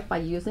of your life by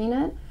using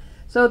it.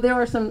 So there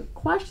are some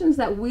questions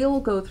that we'll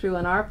go through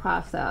in our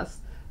process.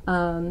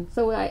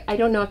 So I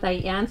don't know if I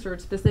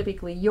answered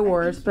specifically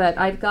yours, but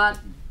I've got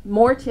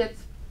more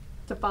tips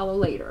to follow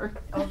later.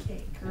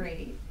 Okay,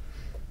 great.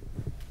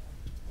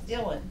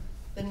 Dylan,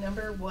 the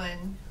number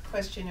one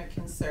question or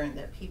concern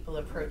that people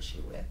approach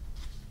you with?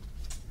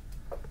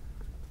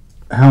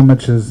 How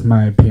much is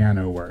my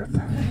piano worth?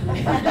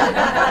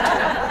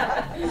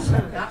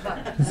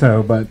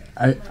 But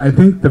I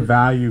think the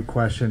value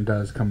question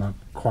does come up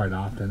quite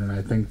often, and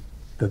I think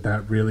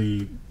that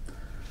really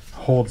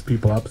holds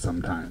people up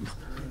sometimes.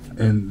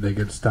 And they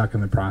get stuck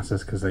in the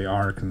process because they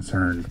are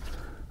concerned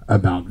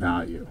about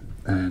value.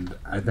 And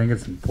I think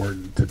it's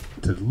important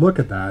to look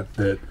at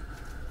that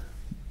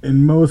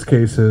in most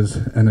cases,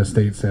 an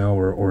estate sale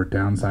or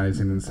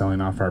downsizing and selling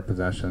off our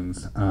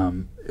possessions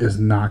is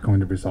not going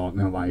to result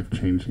in a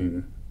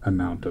life-changing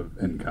amount of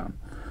income.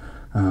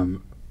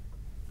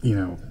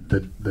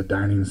 The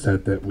dining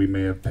set that we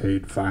may have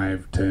paid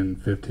 5, 10,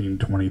 15,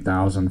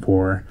 20,000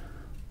 for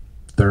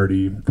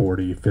 30,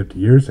 40, 50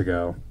 years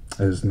ago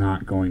is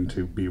not going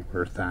to be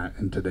worth that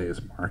in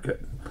today's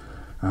market.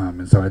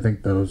 And so I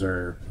think those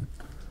are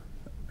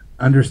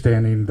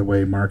understanding the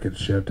way markets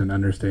shift and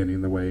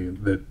understanding the way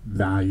that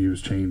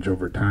values change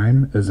over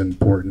time is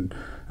important,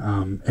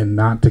 and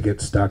not to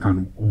get stuck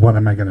on what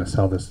am I going to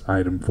sell this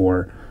item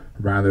for,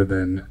 rather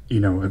than,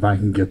 if I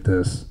can get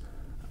this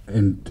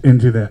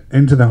into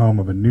the home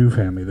of a new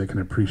family that can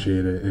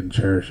appreciate it and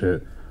cherish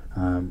it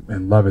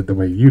and love it the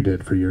way you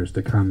did for years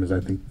to come, is I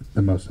think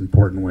the most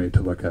important way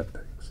to look at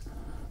things.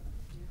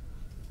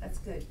 That's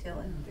good,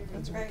 Dylan.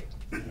 That's right.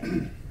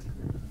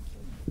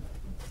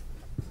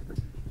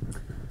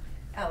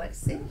 Alex,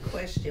 same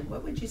question.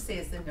 What would you say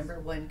is the number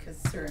one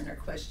concern or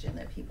question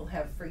that people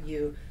have for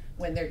you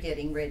when they're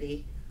getting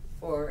ready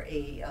for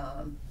a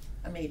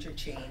major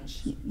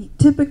change?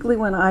 Typically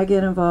when I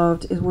get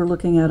involved is we're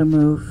looking at a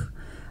move.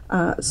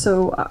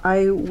 So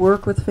I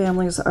work with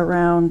families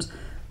around,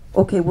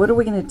 okay, what are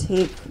we going to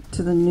take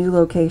to the new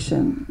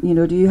location?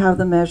 Do you have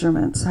the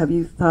measurements? Have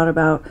you thought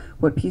about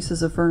what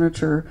pieces of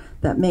furniture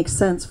that makes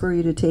sense for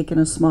you to take in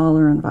a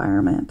smaller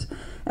environment?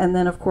 And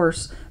then, of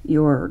course,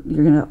 you're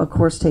going to, of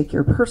course, take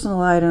your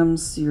personal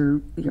items,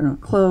 your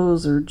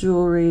clothes or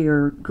jewelry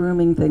or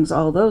grooming things,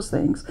 all those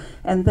things.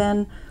 And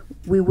then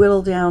we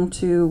whittle down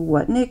to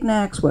what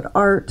knickknacks, what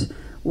art,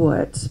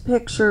 what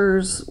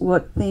pictures,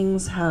 what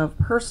things have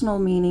personal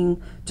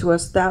meaning to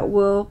us that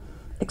will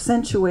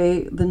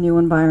accentuate the new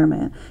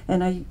environment.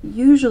 And I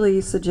usually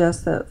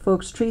suggest that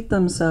folks treat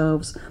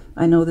themselves,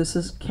 I know this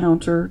is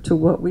counter to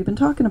what we've been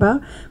talking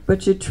about,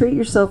 but you treat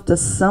yourself to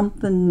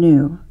something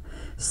new.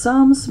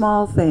 Some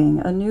small thing,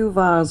 a new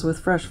vase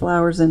with fresh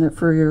flowers in it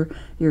for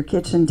your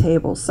kitchen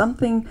table,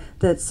 something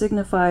that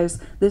signifies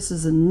this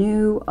is a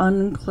new,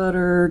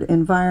 uncluttered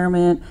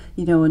environment,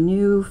 a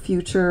new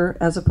future,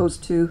 as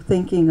opposed to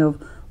thinking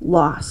of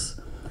loss.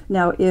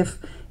 Now, if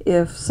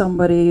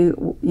somebody,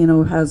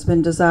 has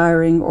been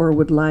desiring or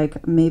would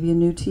like maybe a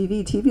new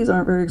TV. TVs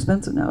aren't very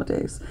expensive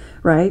nowadays,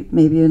 right?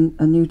 Maybe a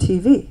new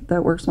TV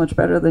that works much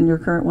better than your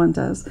current one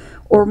does.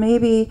 Or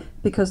maybe,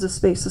 because the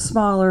space is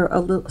smaller, a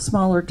little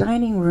smaller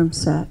dining room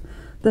set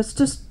that's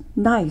just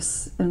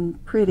nice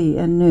and pretty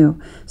and new.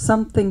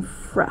 Something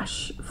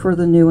fresh for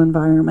the new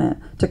environment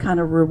to kind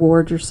of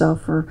reward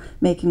yourself for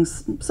making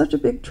such a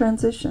big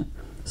transition.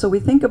 So we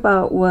think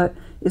about what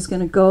is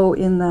going to go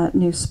in that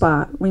new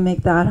spot. We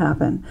make that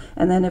happen.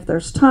 And then if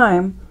there's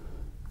time,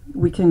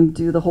 we can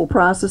do the whole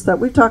process that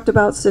we've talked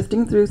about,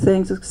 sifting through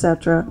things,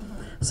 etc.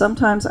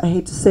 Sometimes, I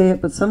hate to say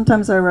it, but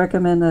sometimes I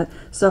recommend that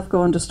stuff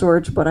go into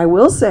storage. But I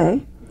will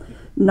say,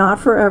 not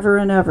forever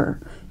and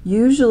ever.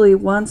 Usually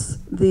once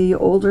the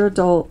older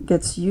adult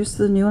gets used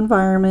to the new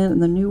environment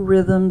and the new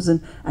rhythms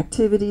and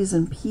activities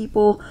and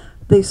people,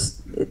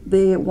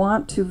 they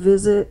want to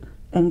visit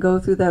and go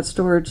through that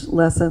storage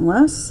less and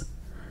less.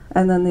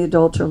 and then the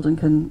adult children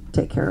can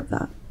take care of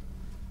that.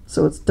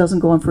 So it doesn't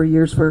go on for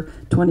years for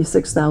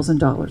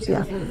 $26,000.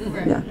 Yeah,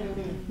 yeah.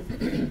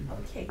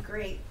 Okay,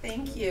 great,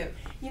 thank you.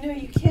 You know,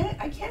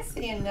 I can't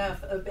say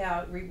enough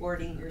about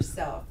rewarding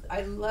yourself.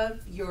 I love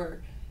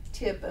your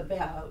tip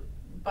about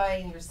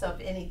buying yourself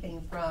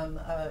anything from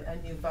a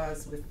new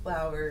vase with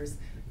flowers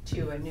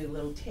to a new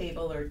little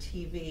table or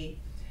TV.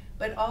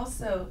 But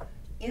also,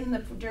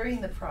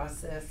 during the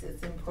process,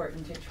 it's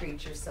important to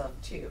treat yourself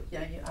too.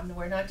 Yeah,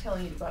 we're not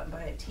telling you to go out and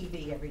buy a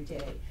TV every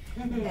day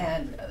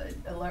and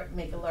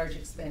make a large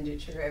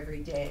expenditure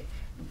every day.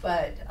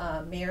 But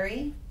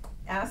Mary,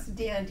 ask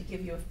Dan to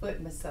give you a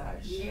foot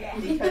massage. Yeah.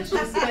 Because you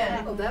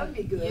spent Oh, that would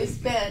be good. you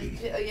spent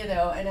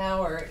an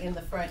hour in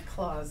the front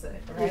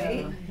closet,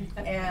 right?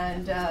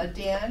 And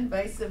Dan,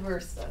 vice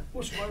versa.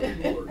 What's my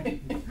reward?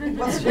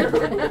 What's your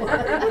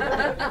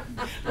reward?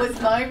 What's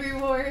my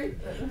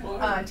reward?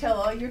 Tell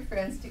all your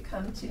friends to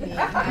come to me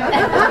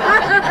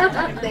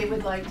if they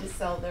would like to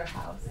sell their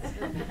house.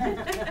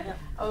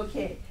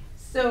 Okay,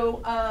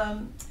 so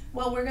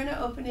well, we're going to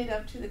open it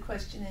up to the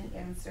question and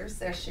answer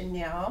session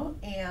now,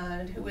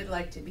 and who would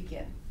like to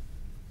begin?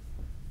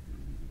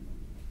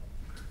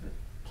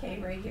 Okay,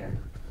 right here.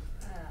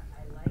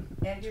 I like.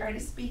 And try to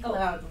speak Oh,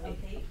 loudly,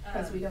 okay,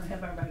 because we don't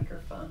have our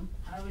microphone.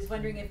 I was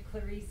wondering if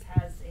Clarice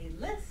has a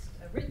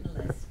written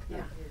list of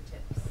your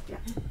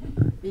tips.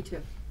 Me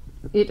too.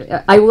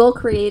 I will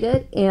create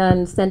it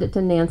and send it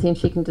to Nancy, and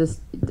she can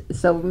just,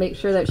 so make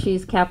sure that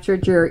she's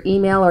captured your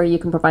email, or you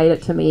can provide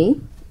it to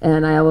me,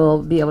 and I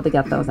will be able to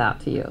get those out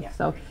to you. Yeah.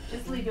 So,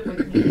 Just leave it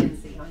with me,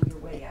 Nancy, on your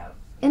way out.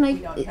 and We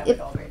don't have it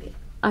already.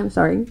 I'm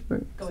sorry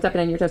for Go stepping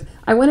ahead. on your toes.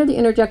 I wanted to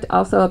interject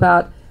also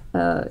about,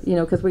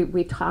 because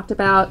we talked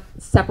about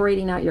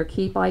separating out your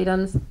keep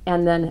items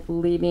and then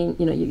leaving,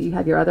 you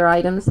have your other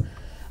items.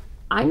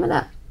 I'm going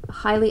to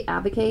highly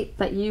advocate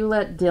that you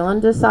let Dylan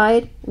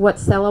decide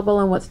what's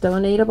sellable and what's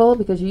donatable,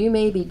 because you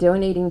may be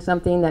donating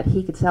something that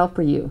he could sell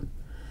for you.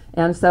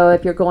 And so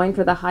if you're going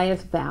for the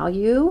highest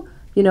value,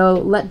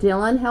 let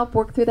Dylan help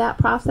work through that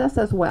process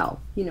as well.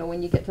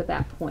 When you get to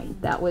that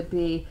point, that would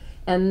be,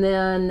 and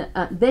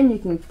then you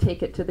can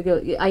take it to the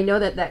go. I know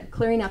that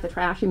clearing out the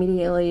trash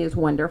immediately is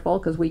wonderful,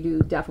 because we do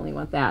definitely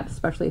want that,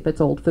 especially if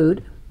it's old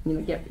food.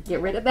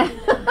 Get rid of that.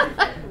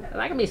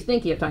 That can be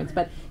stinky at times,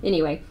 but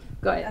anyway,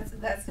 go ahead.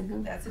 That's a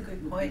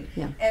good point.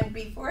 Yeah. And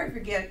before I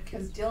forget,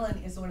 because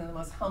Dylan is one of the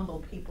most humble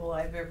people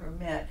I've ever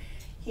met.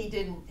 He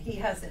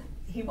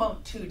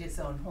won't toot his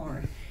own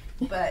horn,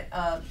 but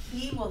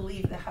he will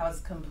leave the house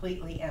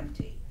completely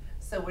empty.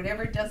 So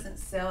whatever doesn't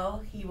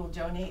sell, he will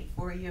donate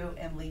for you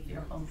and leave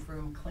your home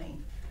room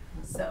clean.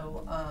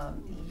 So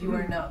you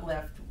are not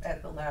left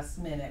at the last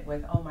minute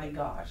with, oh my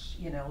gosh,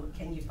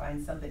 can you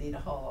find somebody to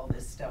haul all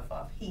this stuff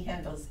off? He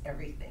handles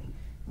everything.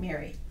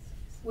 Mary.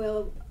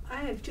 Well,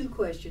 I have two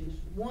questions.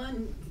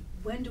 One,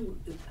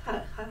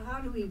 how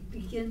do we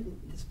begin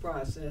this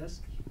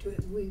process? Do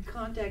we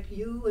contact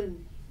you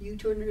and you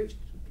turn it,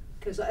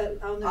 because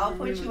I'll never I'll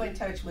put remember. you in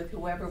touch with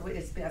whoever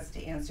is best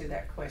to answer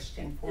that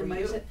question for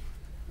you.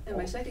 And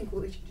my second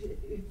question,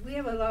 we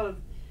have a lot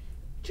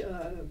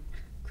of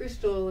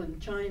crystal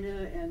and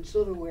china and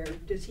silverware.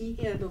 Does he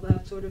handle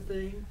that sort of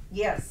thing?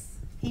 Yes,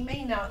 he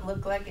may not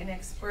look like an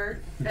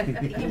expert.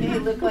 He may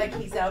look like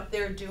he's out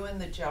there doing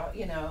the job,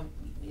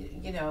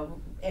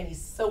 and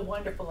he's so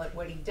wonderful at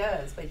what he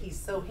does, but he's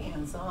so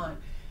hands-on.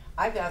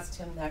 I've asked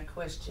him that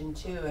question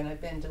too, and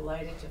I've been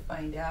delighted to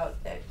find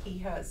out that he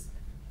has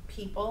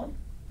people,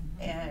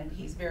 and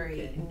he's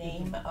very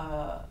name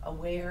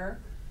aware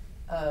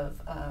of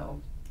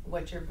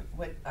what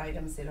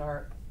items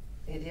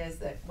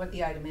what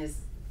the item is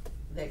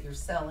that you're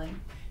selling.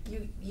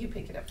 You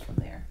pick it up from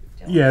there.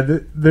 Yeah,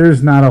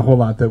 there's not a whole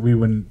lot that we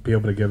wouldn't be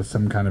able to give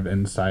some kind of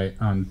insight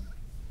on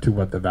to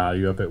what the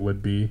value of it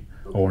would be,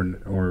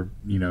 or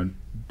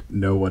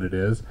know what it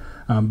is.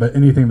 But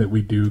anything that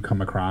we do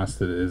come across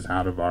that is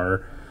out of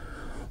our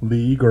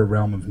league or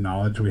realm of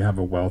knowledge, we have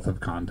a wealth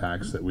of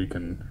contacts that we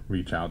can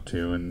reach out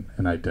to and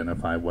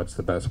identify what's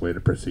the best way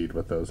to proceed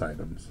with those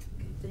items.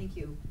 Thank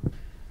you.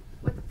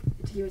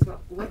 To you as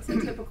well, what's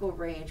the typical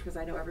range? Because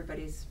I know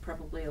everybody's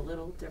probably a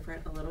little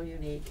different, a little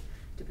unique,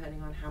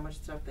 depending on how much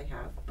stuff they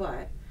have.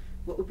 But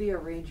what would be a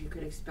range you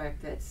could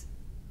expect that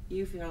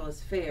you feel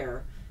is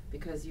fair?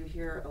 Because you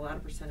hear a lot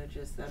of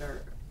percentages that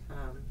are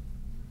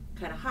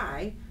kind of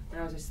high, and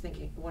I was just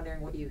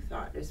wondering what you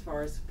thought as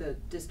far as the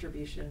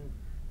distribution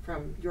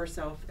from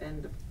yourself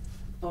and the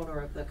owner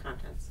of the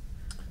contents.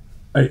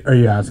 Are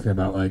you asking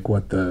about like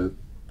what the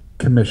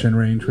commission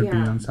range would be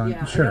on selling?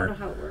 Yeah, Sure. I don't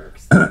know how it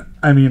works.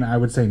 I mean, I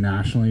would say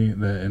nationally,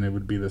 and it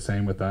would be the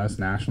same with us.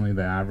 Nationally,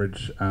 the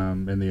average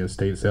in the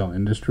estate sale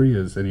industry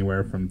is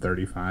anywhere from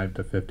 35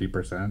 to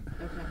 50%,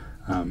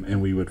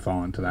 and we would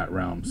fall into that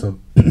realm. So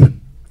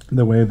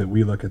the way that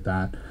we look at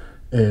that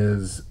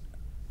is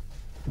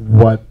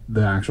what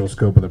the actual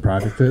scope of the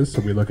project is.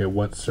 So we look at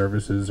what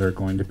services are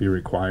going to be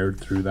required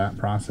through that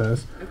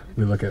process.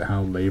 We look at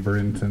how labor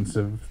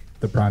intensive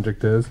the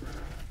project is.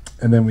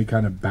 and then we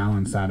kind of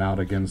balance that out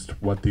against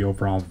what the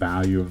overall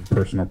value of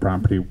personal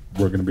property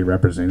we're going to be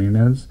representing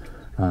is,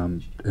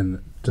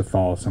 and to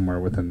fall somewhere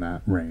within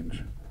that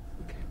range.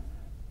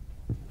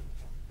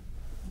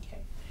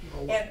 Okay.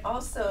 And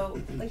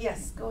also,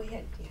 yes, go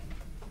ahead, Dan.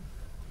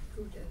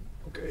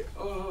 Okay,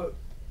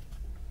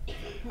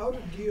 how to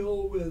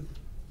deal with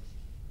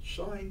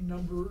signed,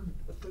 numbered,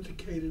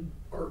 authenticated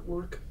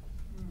artwork?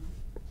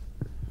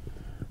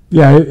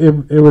 Yeah,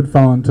 it would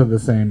fall into the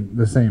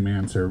same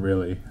answer,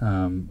 really.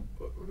 I mean,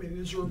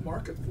 is there a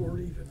market for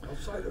it even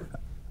outside of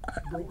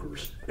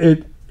brokers?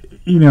 It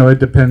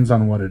depends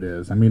on what it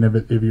is. I mean,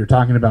 if you're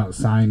talking about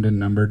signed and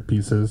numbered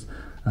pieces,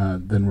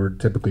 then we're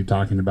typically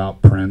talking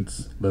about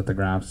prints,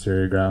 lithographs,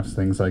 seriographs,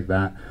 things like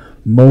that.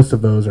 Most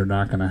of those are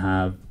not going to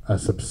have a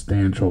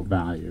substantial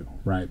value,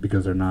 right?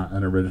 Because they're not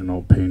an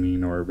original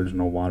painting or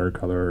original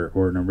watercolor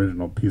or an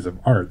original piece of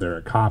art. They're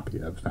a copy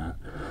of that.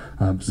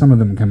 Some of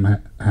them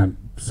can have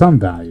some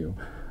value.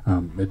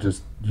 It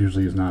just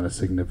usually is not a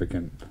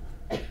significant.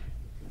 Okay,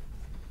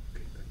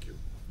 thank you.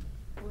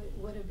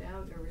 What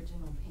about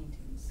original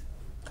paintings?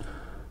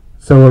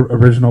 So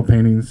original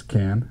paintings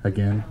can,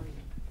 again.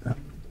 That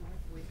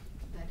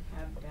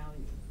have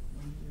value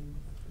when you,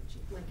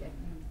 like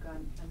you've got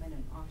them in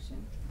an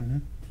auction. Mm-hmm.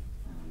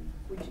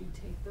 Would you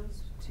take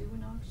those to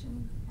an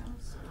auction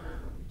house, or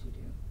what would you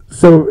do?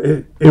 So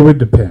it would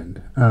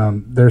depend.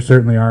 There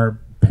certainly are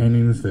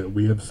paintings that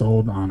we have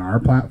sold on our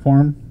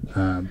platform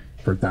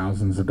for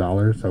thousands of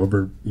dollars,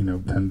 over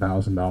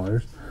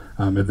 $10,000.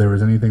 If there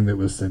was anything that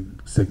was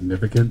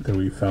significant that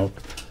we felt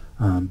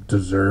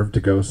deserved to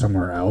go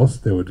somewhere else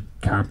that would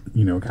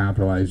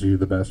capitalize you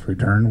the best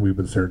return, we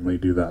would certainly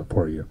do that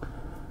for you.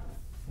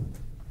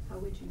 How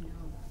would you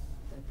know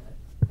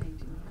that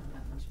painting had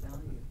that much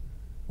value?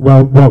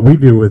 Well, what we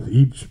do with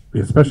each,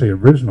 especially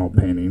original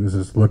paintings,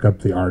 is look up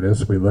the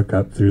artist. We look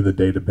up through the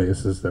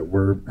databases that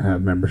we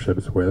have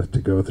memberships with to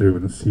go through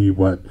and see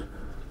what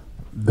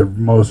the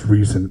most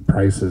recent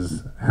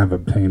prices have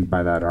obtained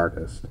by that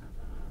artist.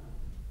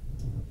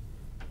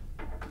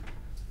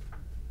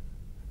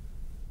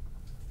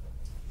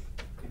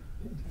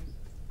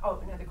 Oh,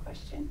 another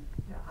question?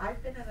 Yeah,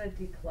 I've been in a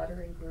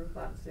decluttering group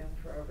on Zoom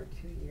for over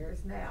 2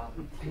 years now.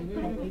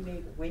 And we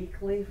meet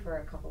weekly for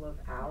a couple of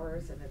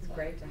hours, and it's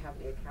great to have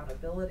the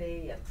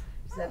accountability and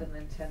set an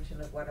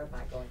intention of what am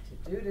I going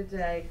to do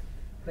today.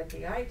 But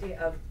the idea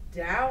of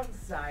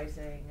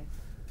downsizing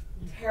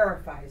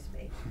terrifies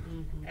me.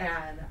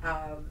 And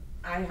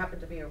I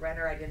happen to be a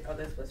renter. I didn't know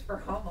this was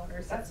for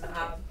homeowners. That's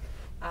okay.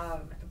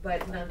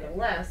 But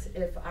nonetheless,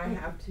 if I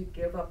have to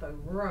give up a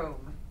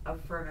room of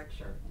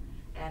furniture,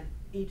 and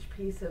each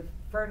piece of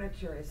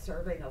furniture is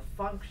serving a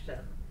function,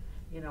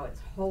 it's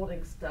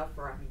holding stuff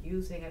or I'm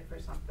using it for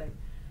something.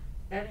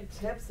 Any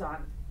tips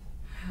on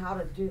how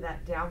to do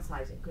that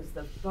downsizing? Because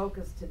the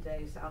focus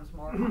today sounds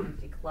more on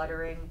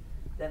decluttering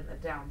than the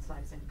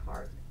downsizing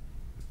part.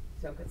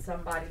 So could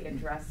somebody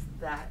address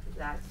that?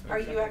 Are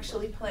you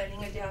actually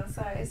planning a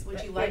downsize?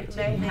 Would you like It to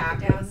may make a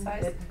happen.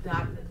 downsize? It's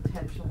not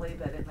intentionally,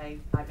 but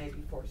I may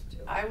be forced to.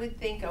 I would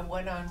think a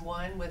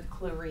one-on-one with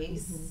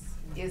Clarice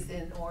is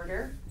in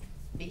order,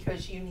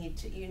 because you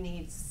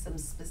need some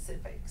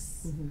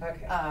specifics.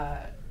 Okay.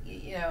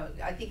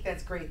 I think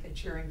that's great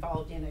that you're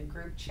involved in a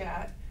group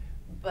chat,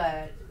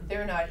 but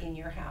they're not in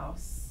your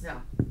house.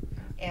 No.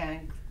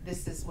 And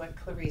this is what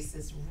Clarice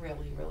is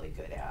really, really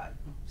good at.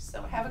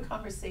 So have a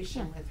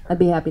conversation with her. I'd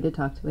be happy to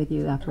talk with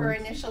you Her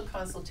afterwards. initial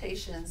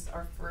consultations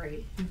are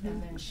free,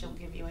 and then she'll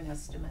give you an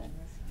estimate.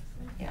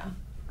 Yeah.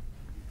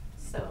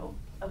 So,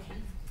 okay.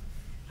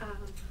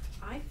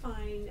 I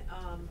find,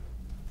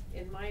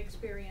 in my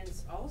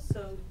experience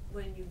also,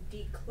 when you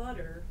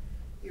declutter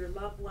your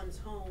loved one's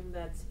home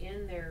that's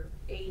in their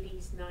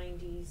 80s,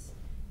 90s,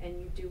 and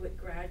you do it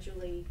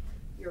gradually,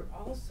 you're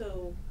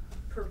also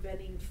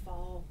preventing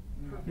fall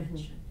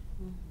prevention,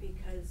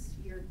 because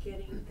you're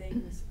getting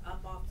things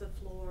up off the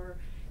floor,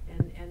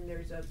 and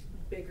there's a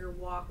bigger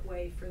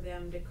walkway for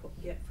them to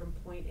get from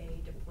point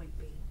A to point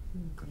B.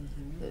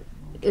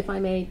 If I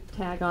may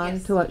tag on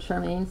Yes. to what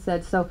Charmaine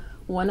said, so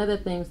one of the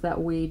things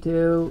that we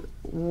do,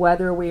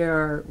 whether we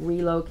are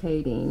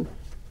relocating,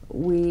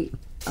 we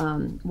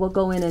will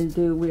go in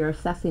and we are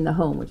assessing the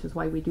home, which is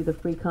why we do the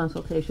free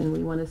consultation.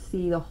 We want to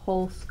see the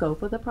whole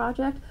scope of the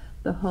project,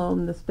 the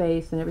home, the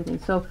space, and everything.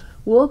 So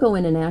we'll go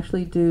in and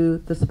actually do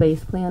the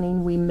space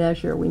planning. We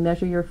measure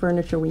your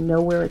furniture. We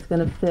know where it's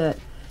going to fit.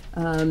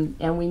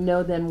 And we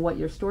know then what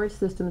your storage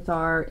systems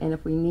are, and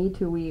if we need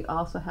to, we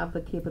also have the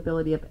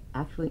capability of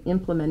actually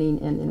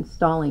implementing and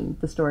installing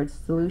the storage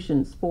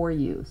solutions for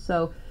you.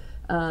 So,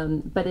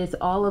 but it's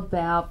all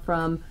about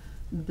from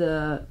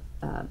the,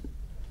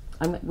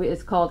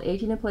 it's called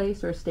aging in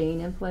place or staying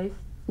in place,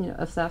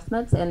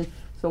 assessments. And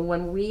so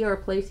when we are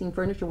placing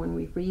furniture, when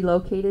we've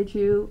relocated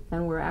you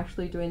and we're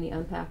actually doing the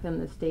unpack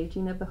and the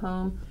staging of the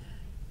home,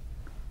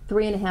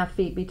 3.5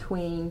 feet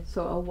between,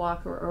 so a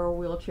walker or a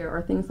wheelchair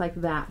or things like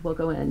that will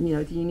go in.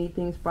 Do you need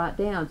things brought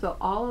down? So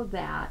all of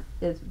that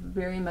is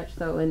very much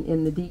so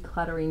in the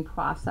decluttering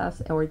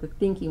process, or the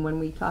thinking. When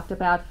we talked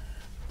about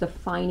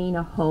defining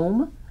a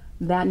home,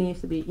 that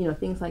needs to be,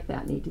 things like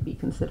that need to be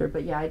considered.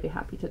 But yeah, I'd be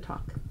happy to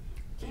talk.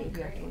 Okay,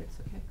 great.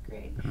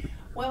 Great.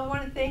 Well, I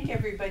want to thank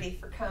everybody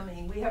for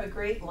coming. We have a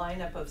great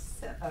lineup of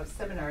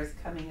seminars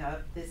coming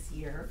up this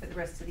year for the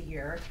rest of the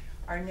year.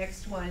 Our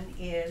next one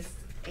is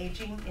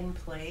Aging in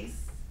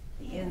Place,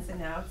 the ins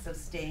and outs of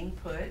staying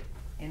put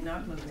and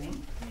not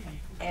moving.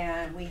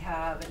 And we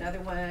have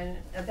another one,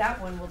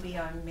 that one will be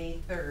on May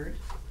 3rd.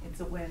 It's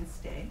a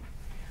Wednesday.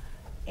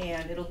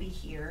 And it'll be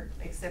here,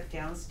 except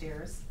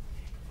downstairs.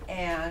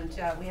 And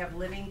we have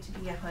Living to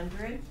be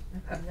 100.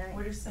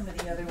 What are some of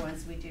the other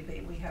ones we do?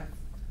 We have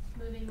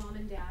Moving Mom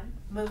and Dad.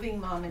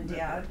 Moving Mom and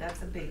Dad,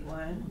 that's a big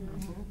one.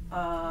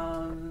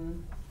 I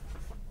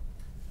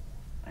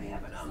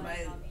have it on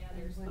my... On the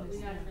others, but we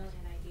got a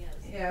million ideas.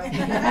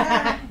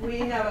 Yeah, we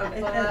have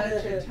a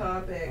bunch of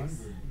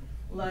topics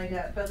lined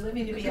up, but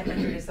Living to be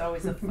 100 is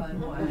always a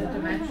fun one.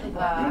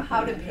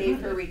 How to pay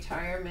for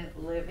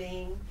retirement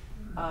living,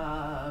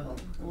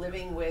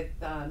 living with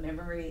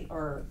memory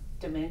or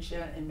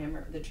dementia and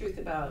the truth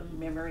about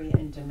memory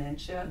and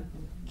dementia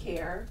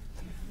care.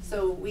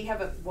 So we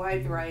have a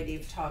wide variety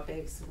of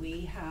topics.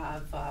 We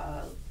have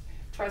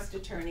trust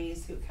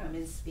attorneys who come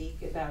and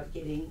speak about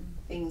getting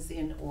things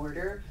in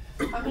order.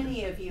 How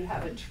many of you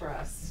have a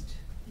trust?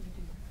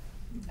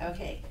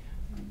 Okay.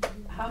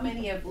 How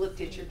many have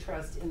looked at your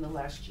trust in the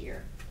last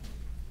year?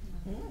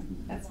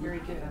 That's very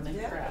good. I'm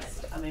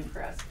impressed. I'm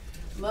impressed.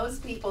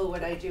 Most people,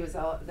 what I do is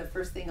the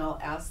first thing I'll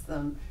ask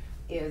them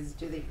is,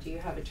 do you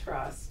have a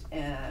trust?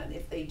 And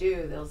if they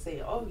do, they'll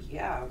say, oh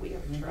yeah, we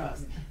have a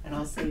trust. And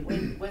I'll say,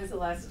 when's the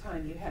last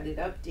time you had it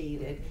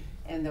updated?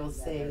 And they'll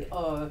say,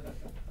 I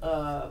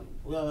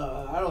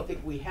don't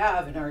think we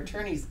have, and our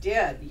attorney's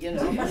dead, or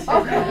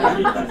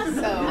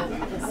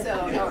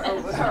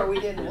we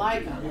didn't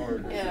like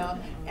them,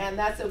 and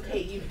that's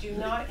okay. You do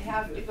not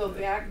have to go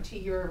back to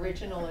your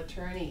original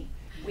attorney.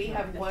 We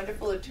have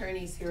wonderful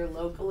attorneys here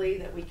locally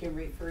that we can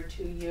refer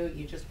to you.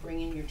 You just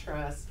bring in your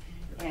trust,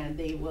 and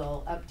they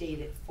will update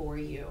it for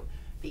you.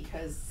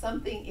 Because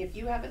if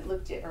you haven't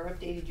looked at or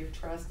updated your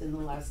trust in the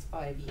last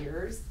 5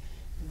 years,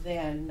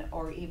 then,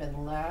 or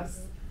even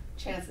less,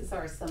 chances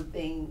are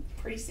something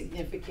pretty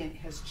significant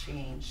has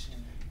changed.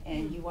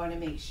 And you want to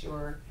make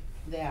sure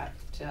that,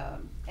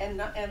 and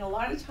a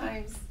lot of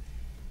times,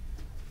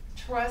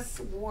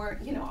 trusts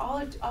weren't,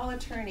 all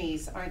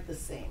attorneys aren't the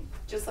same,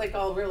 just like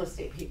all real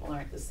estate people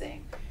aren't the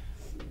same.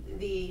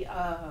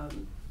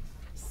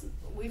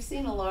 We've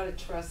seen a lot of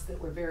trusts that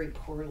were very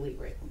poorly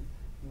written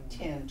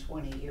 10,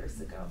 20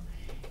 years ago.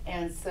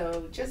 And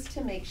so just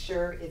to make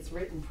sure it's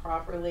written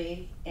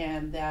properly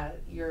and that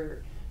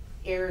your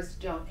heirs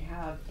don't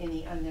have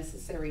any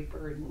unnecessary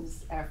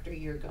burdens after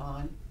you're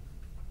gone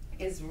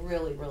is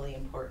really, really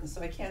important. So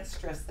I can't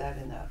stress that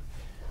enough.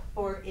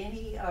 For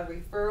any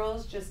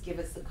referrals, just give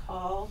us a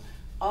call.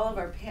 All of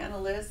our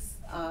panelists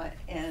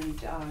and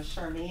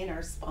Charmaine,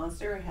 our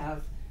sponsor,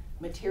 have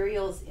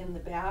materials in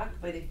the back,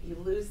 but if you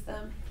lose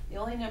them, the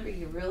only number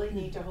you really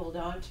need to hold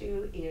on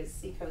to is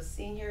Seacoast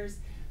Seniors,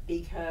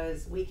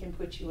 because we can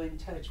put you in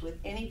touch with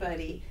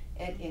anybody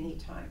at any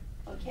time.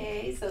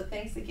 Okay, so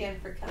thanks again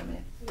for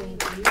coming.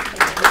 Thank you.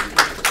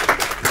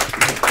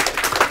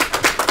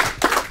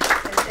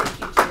 And thank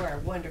you to our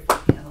wonderful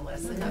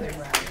panelists. Another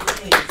round.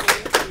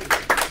 Thanks.